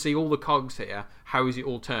 I can see all the cogs here. How is it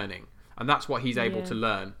all turning? And that's what he's able to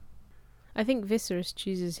learn. I think Viserys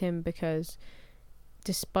chooses him because,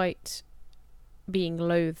 despite being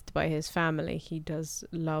loathed by his family, he does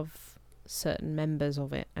love certain members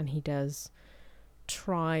of it, and he does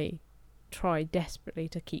try desperately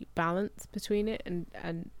to keep balance between it,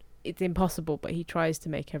 and it's impossible, but he tries to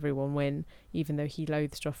make everyone win. Even though he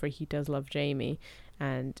loathes Joffrey, he does love Jaime,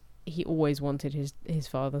 and he always wanted his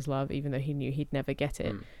father's love, even though he knew he'd never get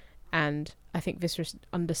it. And I think Viserys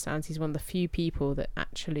understands he's one of the few people that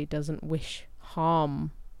actually doesn't wish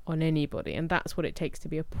harm on anybody, and that's what it takes to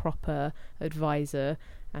be a proper advisor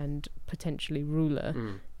and potentially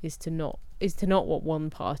ruler, is to not want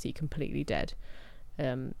one party completely dead.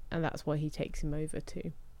 And that's why he takes him over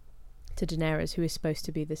to Daenerys, who is supposed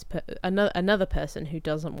to be this another person who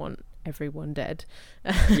doesn't want everyone dead.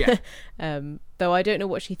 Though I don't know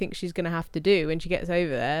what she thinks she's going to have to do when she gets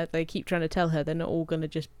over there. They keep trying to tell her they're not all going to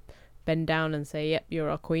just bend down and say, "Yep, you're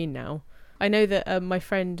our queen now." I know that my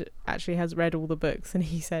friend actually has read all the books, and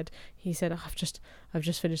he said, I've just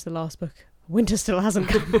finished the last book. Winter still hasn't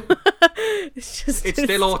come. it's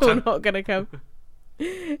still autumn. Not going to come.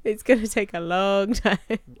 It's going to take a long time.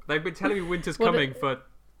 They've been telling me winter's coming for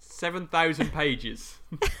 7,000 pages.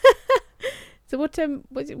 So what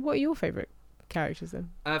are your favourite characters then?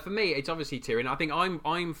 For me, it's obviously Tyrion. I think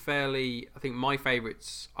I think my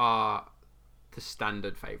favourites are the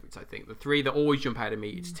standard favourites. I think the three that always jump out at me: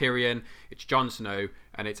 it's Tyrion, it's Jon Snow,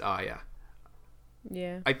 and it's Arya.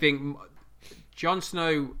 Yeah. I think Jon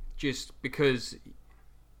Snow, just because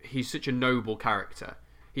he's such a noble character.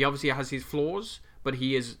 He obviously has his flaws, but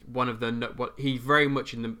he is one of the. He's very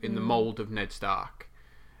much in the mold of Ned Stark.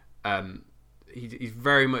 He's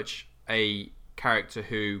very much a character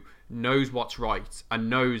who knows what's right and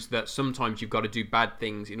knows that sometimes you've got to do bad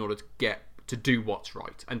things in order to do what's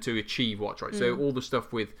right and to achieve what's right. So all the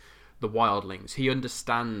stuff with the wildlings, he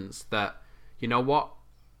understands that, you know what,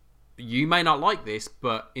 you may not like this,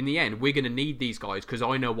 but in the end we're going to need these guys because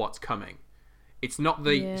I know what's coming. It's not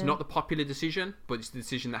the popular decision, but it's the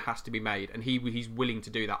decision that has to be made, and he's willing to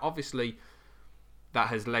do that. Obviously, that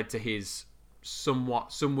has led to his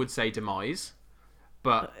somewhat, some would say, demise.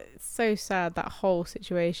 But it's so sad, that whole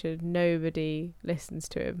situation. Nobody listens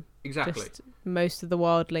to him. Exactly. Most of the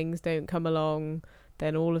wildlings don't come along.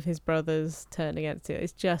 Then all of his brothers turn against it.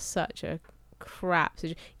 It's just such a crap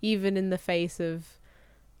situation. Even in the face of,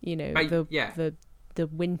 the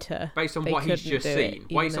winter. Based on what he's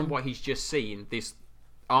just seen, this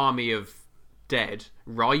army of dead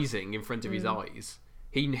rising in front of his eyes.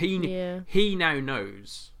 He now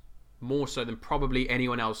knows, more so than probably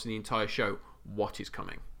anyone else in the entire show, what is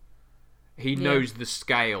coming. He knows the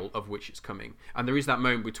scale of which it's coming, and there is that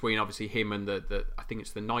moment between obviously him and the I think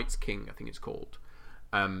it's the Night's King, I think it's called.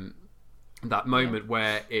 That moment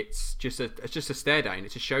where it's just a stare down,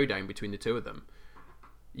 it's a showdown between the two of them.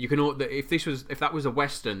 You can if that was a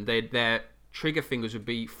Western, their trigger fingers would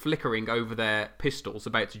be flickering over their pistols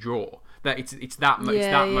about to draw. That it's that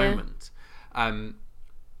moment. I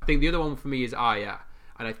think the other one for me is Arya,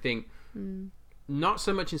 and I think not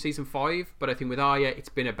so much in season 5, but I think with Arya it's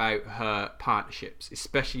been about her partnerships,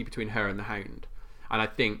 especially between her and the Hound, and I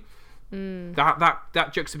think that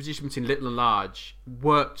juxtaposition between little and large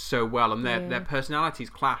worked so well, and their personalities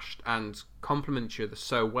clashed and complement each other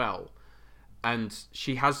so well. And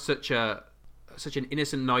she has such an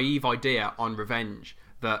innocent, naive idea on revenge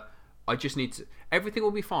that I just need to. Everything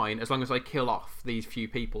will be fine as long as I kill off these few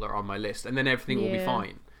people that are on my list, and then everything will be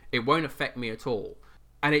fine. It won't affect me at all.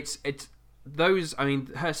 And it's those. I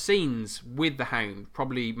mean, her scenes with the Hound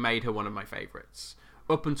probably made her one of my favourites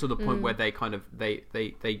up until the point where they kind of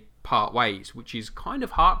they part ways, which is kind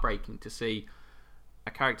of heartbreaking to see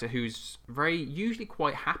a character who's usually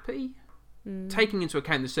quite happy. Taking into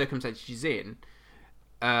account the circumstances she's in,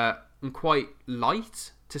 and quite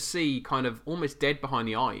light, to see kind of almost dead behind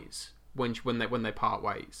the eyes when they part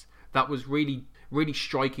ways. That was really, really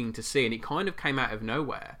striking to see, and it kind of came out of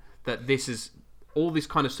nowhere that all this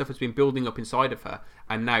kind of stuff has been building up inside of her,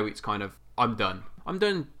 and now it's kind of, I'm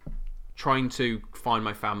done trying to find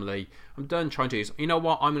my family. I'm done trying to do this. You know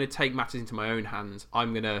what? I'm going to take matters into my own hands.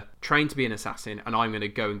 I'm going to train to be an assassin, and I'm going to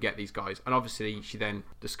go and get these guys. And obviously, she then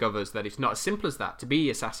discovers that it's not as simple as that. To be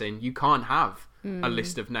an assassin, you can't have a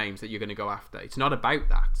list of names that you're going to go after. It's not about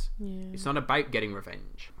that. Yeah. It's not about getting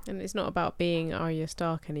revenge. And it's not about being Arya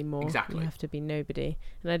Stark anymore. Exactly. You have to be nobody.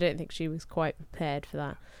 And I don't think she was quite prepared for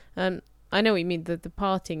that. I know what you mean. The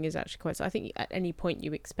parting is actually quite. So I think at any point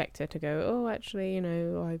you expect her to go, oh, actually,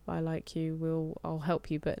 I like you. I'll help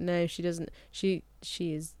you. But no, she doesn't. She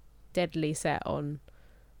is deadly set on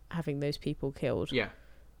having those people killed. Yeah.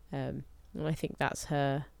 And I think that's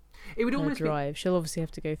her. It would almost drive. She'll obviously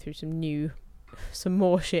have to go through some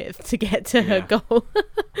more shit to get to her goal.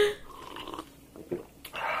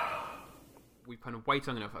 We've kind of waited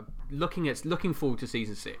long enough. Looking forward to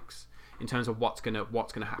season 6. In terms of what's gonna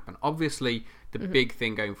happen. Obviously, the big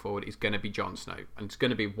thing going forward is going to be Jon Snow, and it's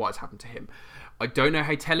going to be what's happened to him. I don't know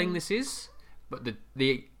how telling this is, but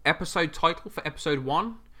the episode title for episode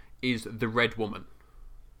 1 is The Red Woman.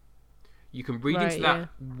 You can read into that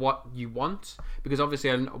what you want, because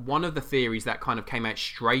obviously one of the theories that kind of came out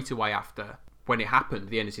straight away after when it happened,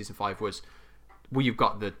 the end of season 5, was, well, you've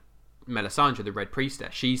got the Melisandre, the Red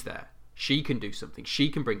Priestess. She's there. She can do something. She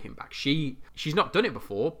can bring him back. She's not done it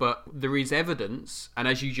before, but there is evidence. And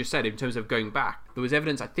as you just said, in terms of going back, there was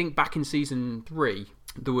evidence. I think back in season 3,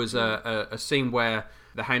 there was a scene where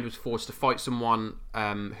the Hound was forced to fight someone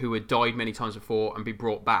who had died many times before and be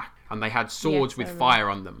brought back, and they had swords with fire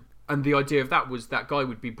on them. And the idea of that was that guy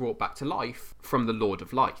would be brought back to life from the Lord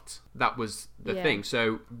of Light. That was the thing.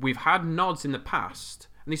 So we've had nods in the past,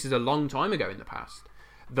 and this is a long time ago in the past,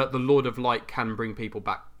 that the Lord of Light can bring people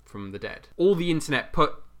back from the dead. All the internet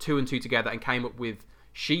put 2 and 2 together and came up with,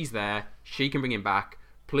 she's there, she can bring him back,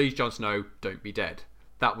 please Jon Snow, don't be dead.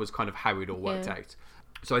 That was kind of how it all worked out.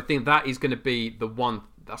 So I think that is going to be the one.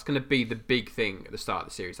 That's going to be the big thing at the start of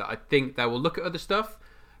the series. That I think they will look at other stuff,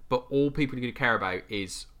 but all people are going to care about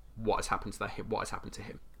is what has happened to what has happened to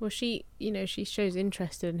him. Well, she shows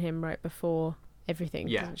interest in him right before everything,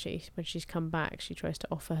 Yeah. doesn't she? When she's come back, she tries to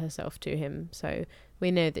offer herself to him. So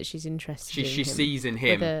we know that she's interested in him. She sees in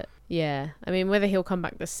him. I mean, whether he'll come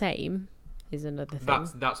back the same is another thing.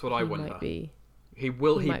 That's what I wonder. Might be, he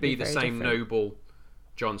be the very same different. noble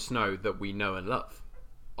Jon Snow that we know and love?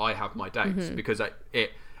 I have my doubts because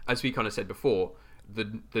as we kind of said before,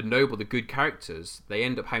 the noble, the good characters, they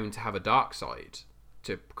end up having to have a dark side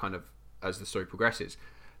to kind of, as the story progresses.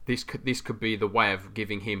 This could be the way of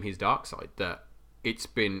giving him his dark side, that it's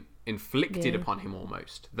been inflicted upon him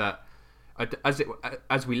almost, that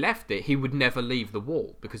as we left it, he would never leave the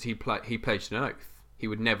wall because he pledged an oath. He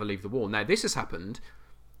would never leave the wall. Now this has happened.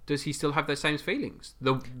 Does he still have those same feelings?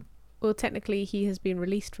 Well, technically, he has been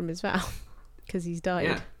released from his vow because he's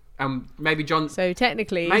died. Yeah. Maybe Jon Snow's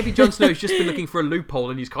just been looking for a loophole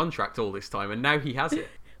in his contract all this time, and now he has it.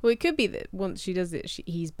 Well, it could be that once she does it,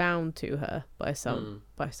 he's bound to her by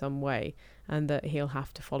some way, and that he'll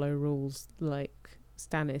have to follow rules like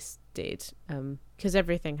Stannis did, because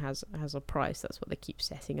everything has a price. That's what they keep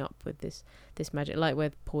setting up with this magic, like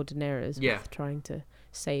with poor Daenerys with trying to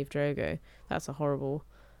save Drogo. That's a horrible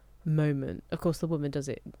moment. Of course, the woman does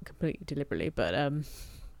it completely deliberately, but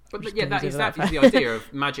that is the idea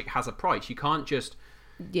of magic has a price. You can't just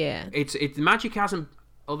It's magic hasn't.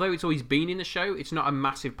 Although it's always been in the show, it's not a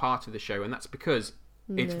massive part of the show, and that's because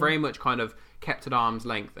it's very much kind of kept at arm's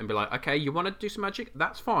length and be like, okay, you want to do some magic?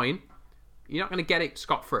 That's fine. You're not going to get it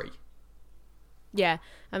scot-free. Yeah,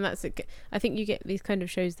 and that's it. I think you get these kind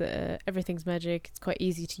of shows that everything's magic. It's quite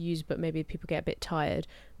easy to use, but maybe people get a bit tired.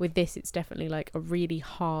 With this, it's definitely like a really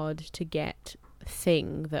hard to get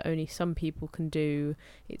thing that only some people can do.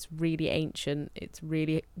 It's really ancient. It's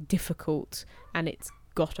really difficult, and it's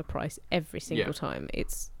got a price every single time.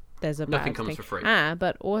 There's a nothing bad comes thing. for free.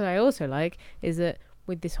 But what I also like is that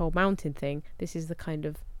with this whole mountain thing, this is the kind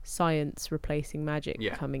of science replacing magic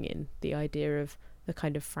coming in. The idea of the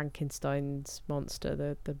kind of Frankenstein's monster,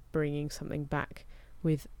 the bringing something back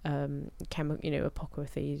with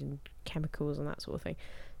apocalypse and chemicals and that sort of thing.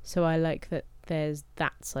 So I like that there's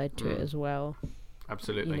that side to it as well.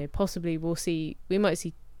 Absolutely. Possibly we might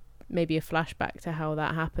see maybe a flashback to how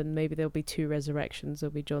that happened. Maybe there'll be two resurrections.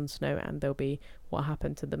 There'll be Jon Snow and there'll be what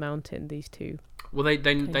happened to the mountain. These two. Well, they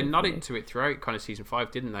nodded to it throughout kind of season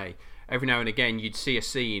 5, didn't they? Every now and again, you'd see a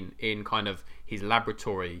scene in kind of his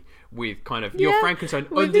laboratory with kind of your Frankenstein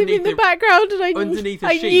underneath in the background, and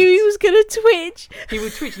I sheet. knew he was gonna twitch. He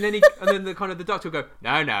would twitch, and then the doctor would go,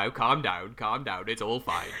 no, calm down, it's all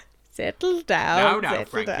fine. Settle down. No,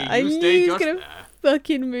 Frankie, I knew he was gonna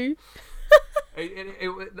fucking move.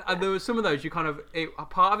 And there was some of those a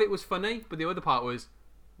part of it was funny, but the other part was,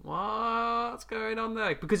 what's going on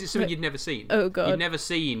there? Because it's something you'd never seen. Oh god, you'd never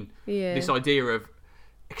seen this idea of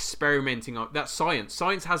experimenting on that.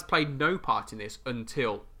 Science has played no part in this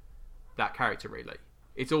until that character, really.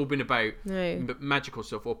 It's all been about magical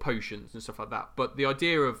stuff or potions and stuff like that, but the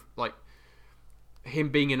idea of like him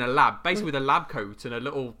being in a lab, basically with a lab coat and a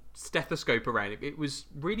little stethoscope around it was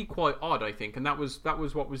really quite odd, I think, and that was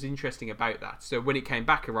what was interesting about that. So when it came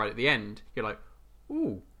back right at the end, you're like,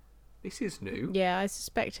 ooh, this is new. Yeah, I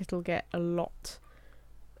suspect it'll play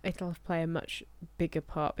a much bigger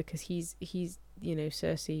part because he's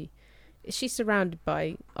Cersei, she's surrounded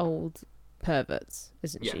by old perverts,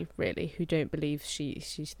 isn't she, really, who don't believe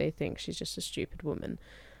they think she's just a stupid woman.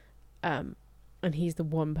 And he's the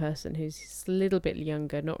one person who's a little bit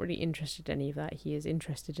younger, not really interested in any of that. He is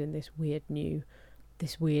interested in this weird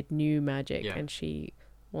new magic, and she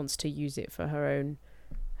wants to use it for her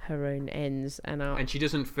own ends. And she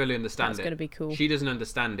doesn't fully understand it. That's going to be cool. She doesn't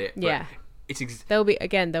understand it. But there'll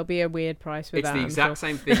be a weird price with that. It's the exact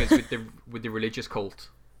same thing as with the religious cult.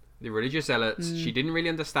 The religious zealots, she didn't really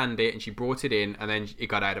understand it, and she brought it in, and then it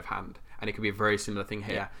got out of hand. And it could be a very similar thing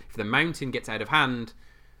here. If the mountain gets out of hand,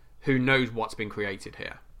 who knows what's been created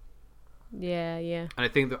here? Yeah. And I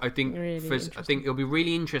think it'll be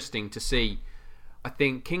really interesting to see. I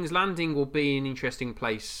think King's Landing will be an interesting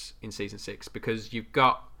place in season 6 because you've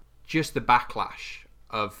got just the backlash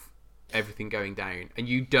of everything going down, and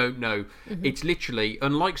you don't know. It's literally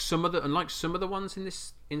unlike some of the ones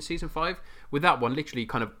in season 5. With that one, literally,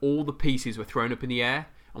 kind of all the pieces were thrown up in the air,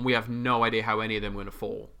 and we have no idea how any of them are going to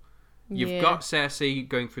fall. You've got Cersei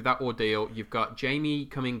going through that ordeal. You've got Jaime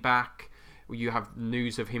coming back. You have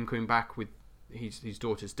news of him coming back with his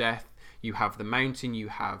daughter's death. You have the mountain. You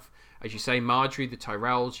have, as you say, Marjorie, the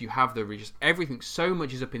Tyrells. You have everything. So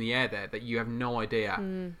much is up in the air there that you have no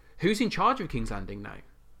idea. Who's in charge of King's Landing now?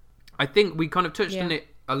 I think we kind of touched on it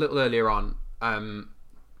a little earlier on,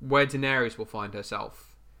 where Daenerys will find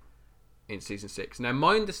herself in season 6. Now,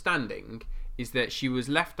 my understanding is that she was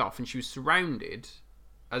left off and she was surrounded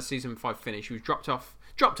as season 5 finished. She was dropped off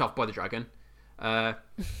by the dragon.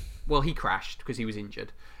 Well, he crashed because he was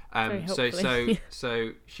injured.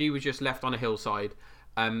 So she was just left on a hillside.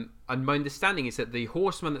 And my understanding is that the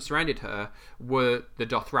horsemen that surrounded her were the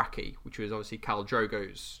Dothraki, which was obviously Khal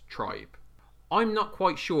Drogo's tribe. I'm not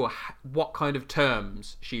quite sure what kind of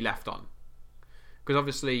terms she left on. Because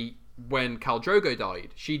obviously, when Khal Drogo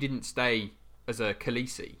died, she didn't stay as a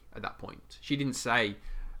Khaleesi at that point. She didn't say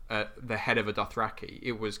the head of a Dothraki.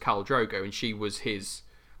 It was Khal Drogo, and she was his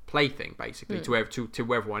plaything, basically,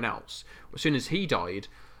 to everyone else. As soon as he died,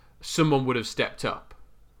 someone would have stepped up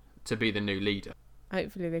to be the new leader.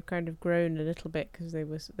 Hopefully they've kind of grown a little bit, because they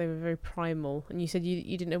were very primal. And you said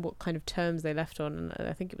you didn't know what kind of terms they left on, and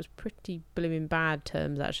I think it was pretty blooming bad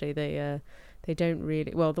terms, actually. They don't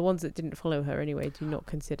really... Well, the ones that didn't follow her anyway do not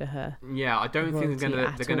consider her. Yeah, I don't think they're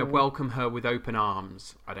going to welcome her with open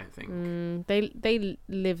arms, I don't think. They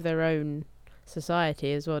live their own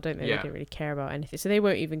society as well, don't they? Yeah. They don't really care about anything. So they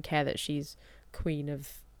won't even care that she's queen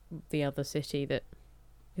of the other city that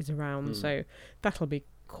is around. So that'll be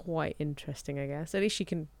quite interesting, I guess. At least she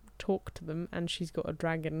can talk to them, and she's got a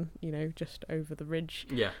dragon, just over the ridge.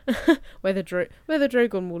 Yeah. whether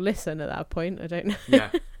Drogon will listen at that point, I don't know.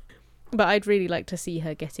 Yeah. But I'd really like to see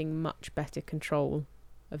her getting much better control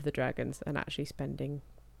of the dragons and actually spending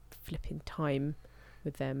flipping time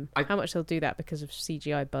with them. How much they'll do that because of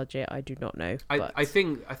CGI budget, I do not know. I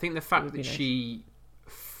think the fact that she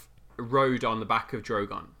rode on the back of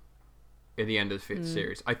Drogon in the end of the 5th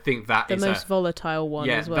series, I think that is the most volatile one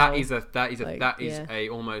as well. That is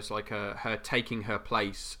almost like her taking her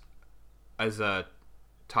place as a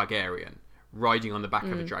Targaryen, riding on the back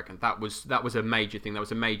of a dragon. That was a major thing. That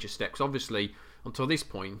was a major step. Because obviously, until this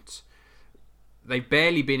point, they've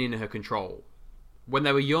barely been in her control. When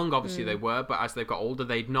they were young, obviously they were, but as they've got older,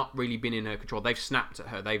 they'd not really been in her control. They've snapped at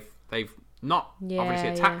her. They've not obviously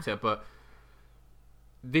attacked her, but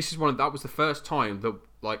this is that was the first time that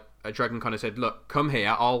like a dragon kind of said, "Look, come here.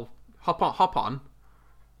 I'll hop on.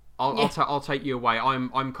 I'll take you away.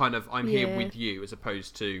 I'm here with you," as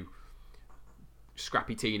opposed to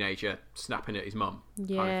scrappy teenager snapping at his mum,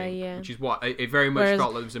 kind of thing. Which is what it very much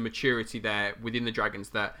felt like there was a maturity there within the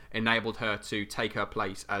dragons that enabled her to take her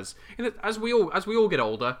place as we all get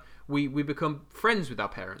older, we become friends with our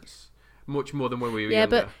parents much more than when we were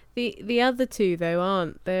younger. But the other two though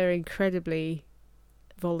aren't. They're incredibly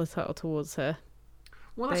volatile towards her.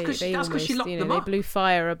 Well, that's because she locked them up. They blew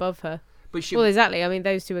fire above her. Well, exactly. I mean,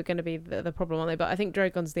 those two are going to be the problem, aren't they? But I think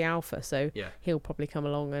Drogon's the alpha, so he'll probably come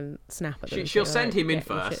along and snap at them. She'll send him in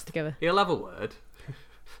first. He'll have a word.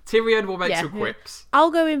 Tyrion will make some quips.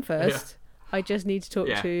 I'll go in first. Yeah. I just need to talk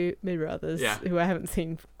to my brothers, who I haven't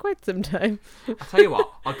seen for quite some time. I'll tell you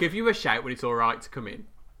what. I'll give you a shout when it's all right to come in.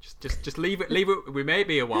 Just leave it. We may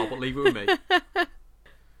be a while, but leave it with me.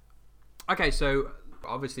 Okay, so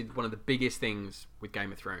obviously one of the biggest things with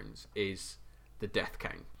Game of Thrones is the death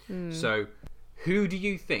count. So who do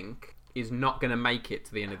you think is not going to make it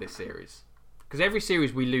to the end of this series? Because every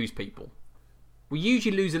series we lose people. We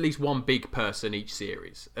usually lose at least one big person each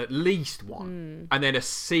series. At least one. And then a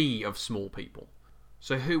sea of small people.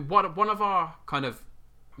 So what one of our kind of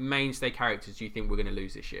mainstay characters do you think we're going to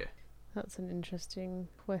lose this year? That's an interesting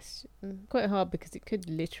question. Quite hard because it could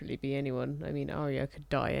literally be anyone. I mean, Arya could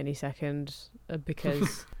die any second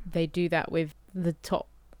because they do that with the top,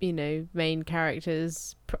 main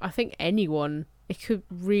characters. I think anyone. It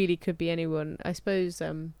could be anyone. I suppose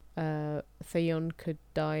Theon could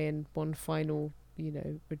die in one final,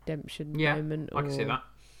 redemption moment. I can see that.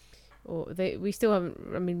 Or we still haven't.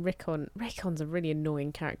 I mean, Rickon's a really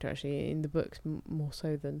annoying character actually in the books, more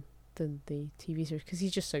so than the TV series, because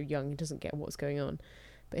he's just so young. He doesn't get what's going on,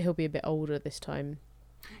 but he'll be a bit older this time.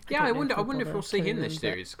 I wonder if we'll see him this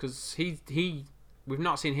series, because we've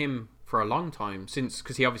not seen him for a long time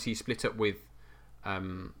because he obviously split up with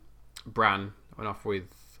Bran, went off with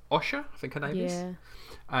Osha, I think her name is.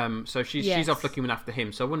 So she's off looking after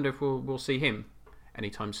him. So I wonder if we'll see him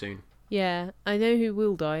anytime soon. Yeah, I know who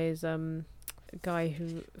will die is a guy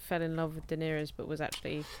who fell in love with Daenerys but was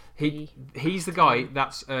actually he's the guy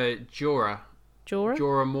that's Jorah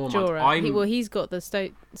Mormont. Jorah. He's got the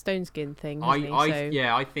stone skin thing.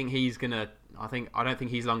 I think he's gonna. I don't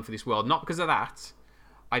think he's long for this world. Not because of that.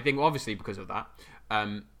 I think obviously because of that.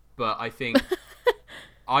 But I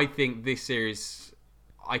think this series,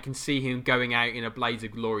 I can see him going out in a blaze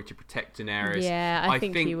of glory to protect Daenerys. Yeah, I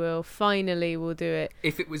think he will. Finally, will do it.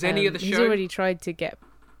 If it was any other show, he's already tried to get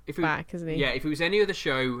back, isn't he? Yeah, if it was any other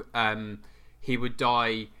show, he would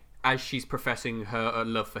die as she's professing her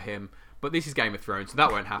love for him. But this is Game of Thrones, so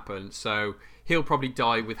that won't happen. So he'll probably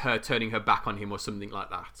die with her turning her back on him or something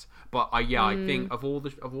like that. But I think of all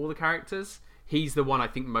the characters, he's the one I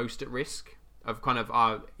think most at risk of kind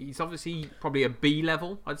of. He's obviously probably a B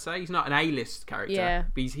level, I'd say. He's not an A-list character. Yeah,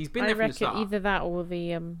 but he's been there from the start. Either that or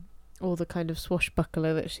the kind of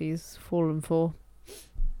swashbuckler that she's fallen for.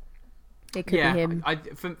 It could be him.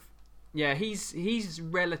 He's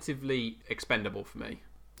relatively expendable for me.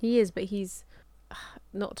 He is, but he's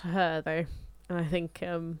not to her though. And I think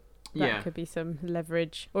that could be some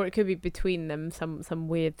leverage, or it could be between them. Some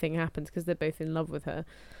weird thing happens because they're both in love with her,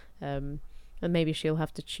 and maybe she'll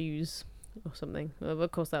have to choose or something. Well,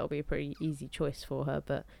 of course, that will be a pretty easy choice for her,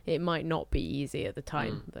 but it might not be easy at the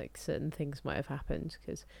time. Like certain things might have happened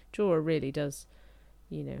because Jorah really does,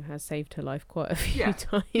 has saved her life quite a few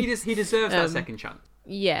times. He deserves that second chance.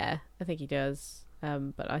 Yeah, I think he does.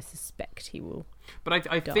 But I suspect he will. But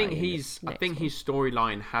I think his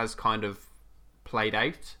storyline has kind of played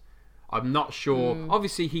out. I'm not sure.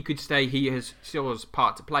 Obviously, he could stay. He still has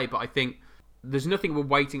part to play. But I think there's nothing we're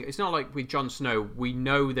waiting. It's not like with Jon Snow. We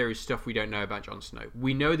know there is stuff we don't know about Jon Snow.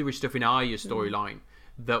 We know there is stuff in Arya's storyline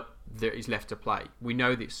that there is left to play. We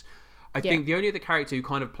know this. I think the only other character who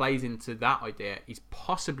kind of plays into that idea is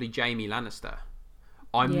possibly Jaime Lannister.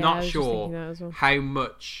 I'm not sure how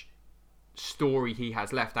much story he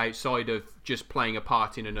has left outside of just playing a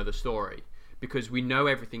part in another story, because we know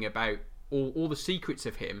everything about all the secrets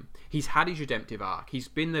of him. He's had his redemptive arc. He's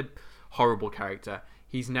been the horrible character.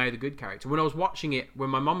 He's now the good character. When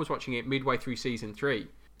my mum was watching it midway through season 3,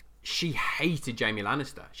 she hated Jaime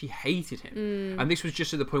Lannister. She hated him. And this was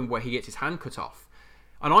just at the point where he gets his hand cut off.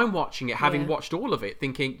 And I'm watching it, having watched all of it,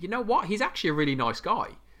 thinking, you know what? He's actually a really nice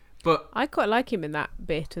guy. But I quite like him in that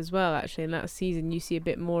bit as well. Actually, in that season, you see a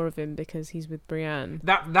bit more of him because he's with Brienne.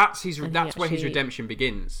 That's where his redemption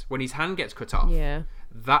begins, when his hand gets cut off. Yeah,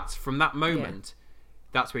 that's from that moment.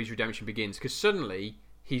 That's where his redemption begins, because suddenly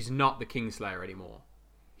he's not the Kingslayer anymore.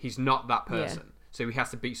 He's not that person, so he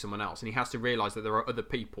has to beat someone else, and he has to realise that there are other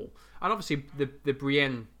people. And obviously, the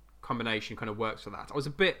Brienne combination kind of works for that. I was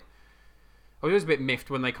a bit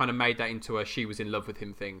miffed when they kind of made that into a she was in love with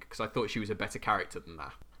him thing, because I thought she was a better character than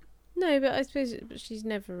that. No, but I suppose she's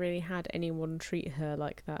never really had anyone treat her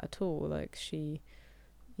like that at all. Like she,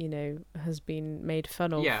 has been made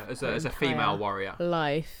fun of. Yeah, as a female warrior.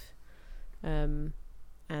 Life, and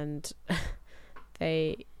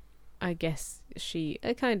I guess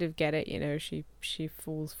I kind of get it. She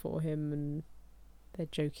falls for him, and they're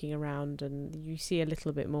joking around, and you see a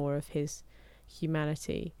little bit more of his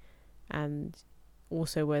humanity, and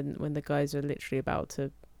also when the guys are literally about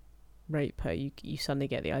to rape her, you suddenly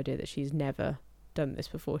get the idea that she's never done this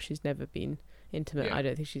before. She's never been intimate. I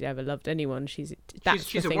don't think she's ever loved anyone. She's the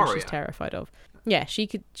thing warrior. She's terrified of. Yeah, she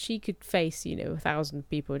could face 1,000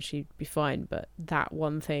 people and she'd be fine, but that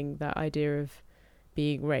one thing, that idea of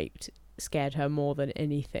being raped, scared her more than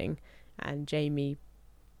anything. And Jaime,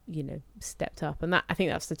 stepped up, and I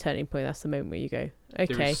think that's the turning point. That's the moment where you go,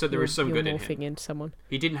 okay, there is some good in him. Into someone.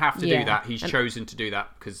 He didn't have to do that. He's chosen to do that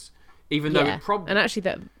because. Even though it probably... And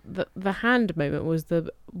actually, the hand moment was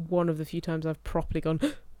one of the few times I've properly gone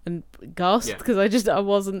and gasped, because I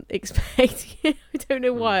wasn't expecting it. I don't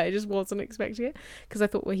know why, I just wasn't expecting it, because I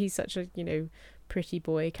thought, well, he's such a pretty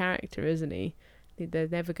boy character, isn't he? They're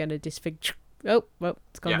never going to disfigure. Oh, well,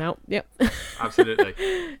 it's gone now. Yep. Absolutely.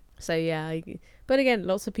 So but again,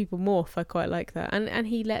 lots of people morph. I quite like that, and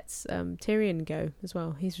he lets Tyrion go as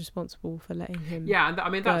well. He's responsible for letting him. Yeah,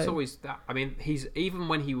 and that's always that. I mean, he's, even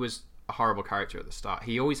when he was a horrible character at the start,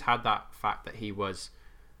 he always had that fact that he was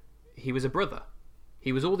a brother.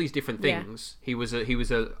 He was all these different things. He was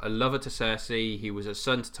a lover to Cersei. He was a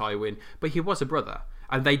son to Tywin, but he was a brother.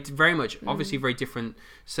 And they very much, obviously, very different.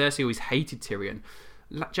 Cersei always hated Tyrion.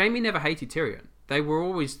 Jaime never hated Tyrion. They were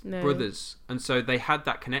always brothers, and so they had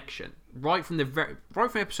that connection right from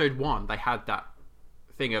episode 1. They had that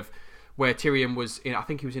thing of where Tyrion was in. I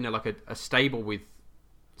think he was in a stable with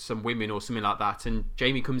some women or something like that, and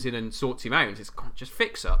Jaime comes in and sorts him out and says, just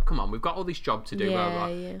fix up, come on, we've got all this job to do. Blah, blah,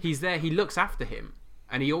 blah. Yeah. He's there, he looks after him,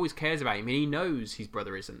 and he always cares about him, and he knows his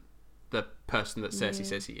brother isn't the person that Cersei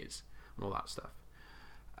says he is, and all that stuff.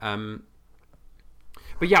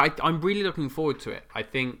 But yeah, I'm really looking forward to it. I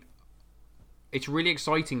think it's really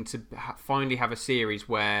exciting to finally have a series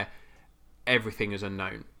where everything is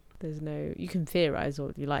unknown. You can theorize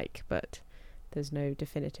all you like, but there's no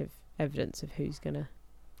definitive evidence of who's gonna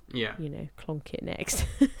clonk it next.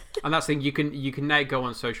 And that's the thing, you can now go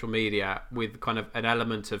on social media with kind of an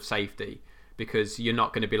element of safety, because you're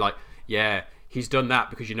not going to be like, he's done that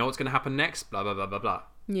because you know what's going to happen next. Blah blah blah blah blah.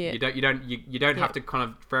 Yeah. You don't have to kind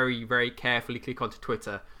of very very carefully click onto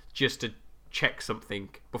Twitter just to check something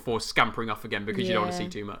before scampering off again because you don't want to see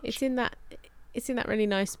too much. It's in that really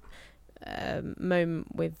nice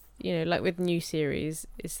moment with, like with new series.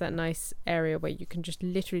 It's that nice area where you can just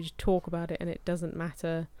literally just talk about it and it doesn't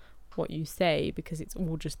matter what you say because it's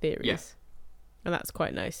all just theories. Yeah. And that's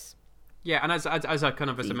quite nice. Yeah, and as I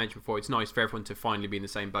mentioned before, it's nice for everyone to finally be in the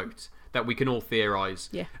same boat, that we can all theorise.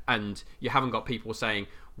 Yeah. And you haven't got people saying,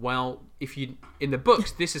 well, in the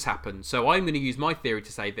books this has happened, so I'm going to use my theory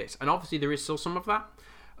to say this. And obviously there is still some of that.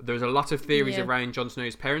 There's a lot of theories around Jon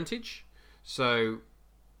Snow's parentage, so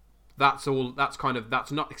that's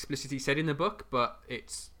not explicitly said in the book, but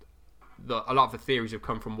a lot of the theories have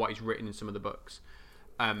come from what is written in some of the books.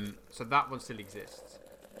 So that one still exists,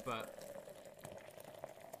 but.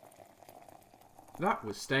 That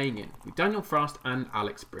was Staying In with Daniel Frost and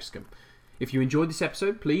Alex Briscombe. If you enjoyed this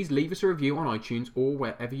episode, please leave us a review on iTunes or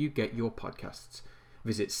wherever you get your podcasts.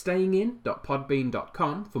 Visit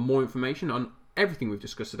stayingin.podbean.com for more information on everything we've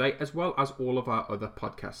discussed today, as well as all of our other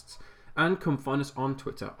podcasts. And come find us on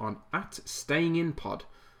Twitter on @StayingInPod.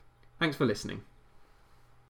 Thanks for listening.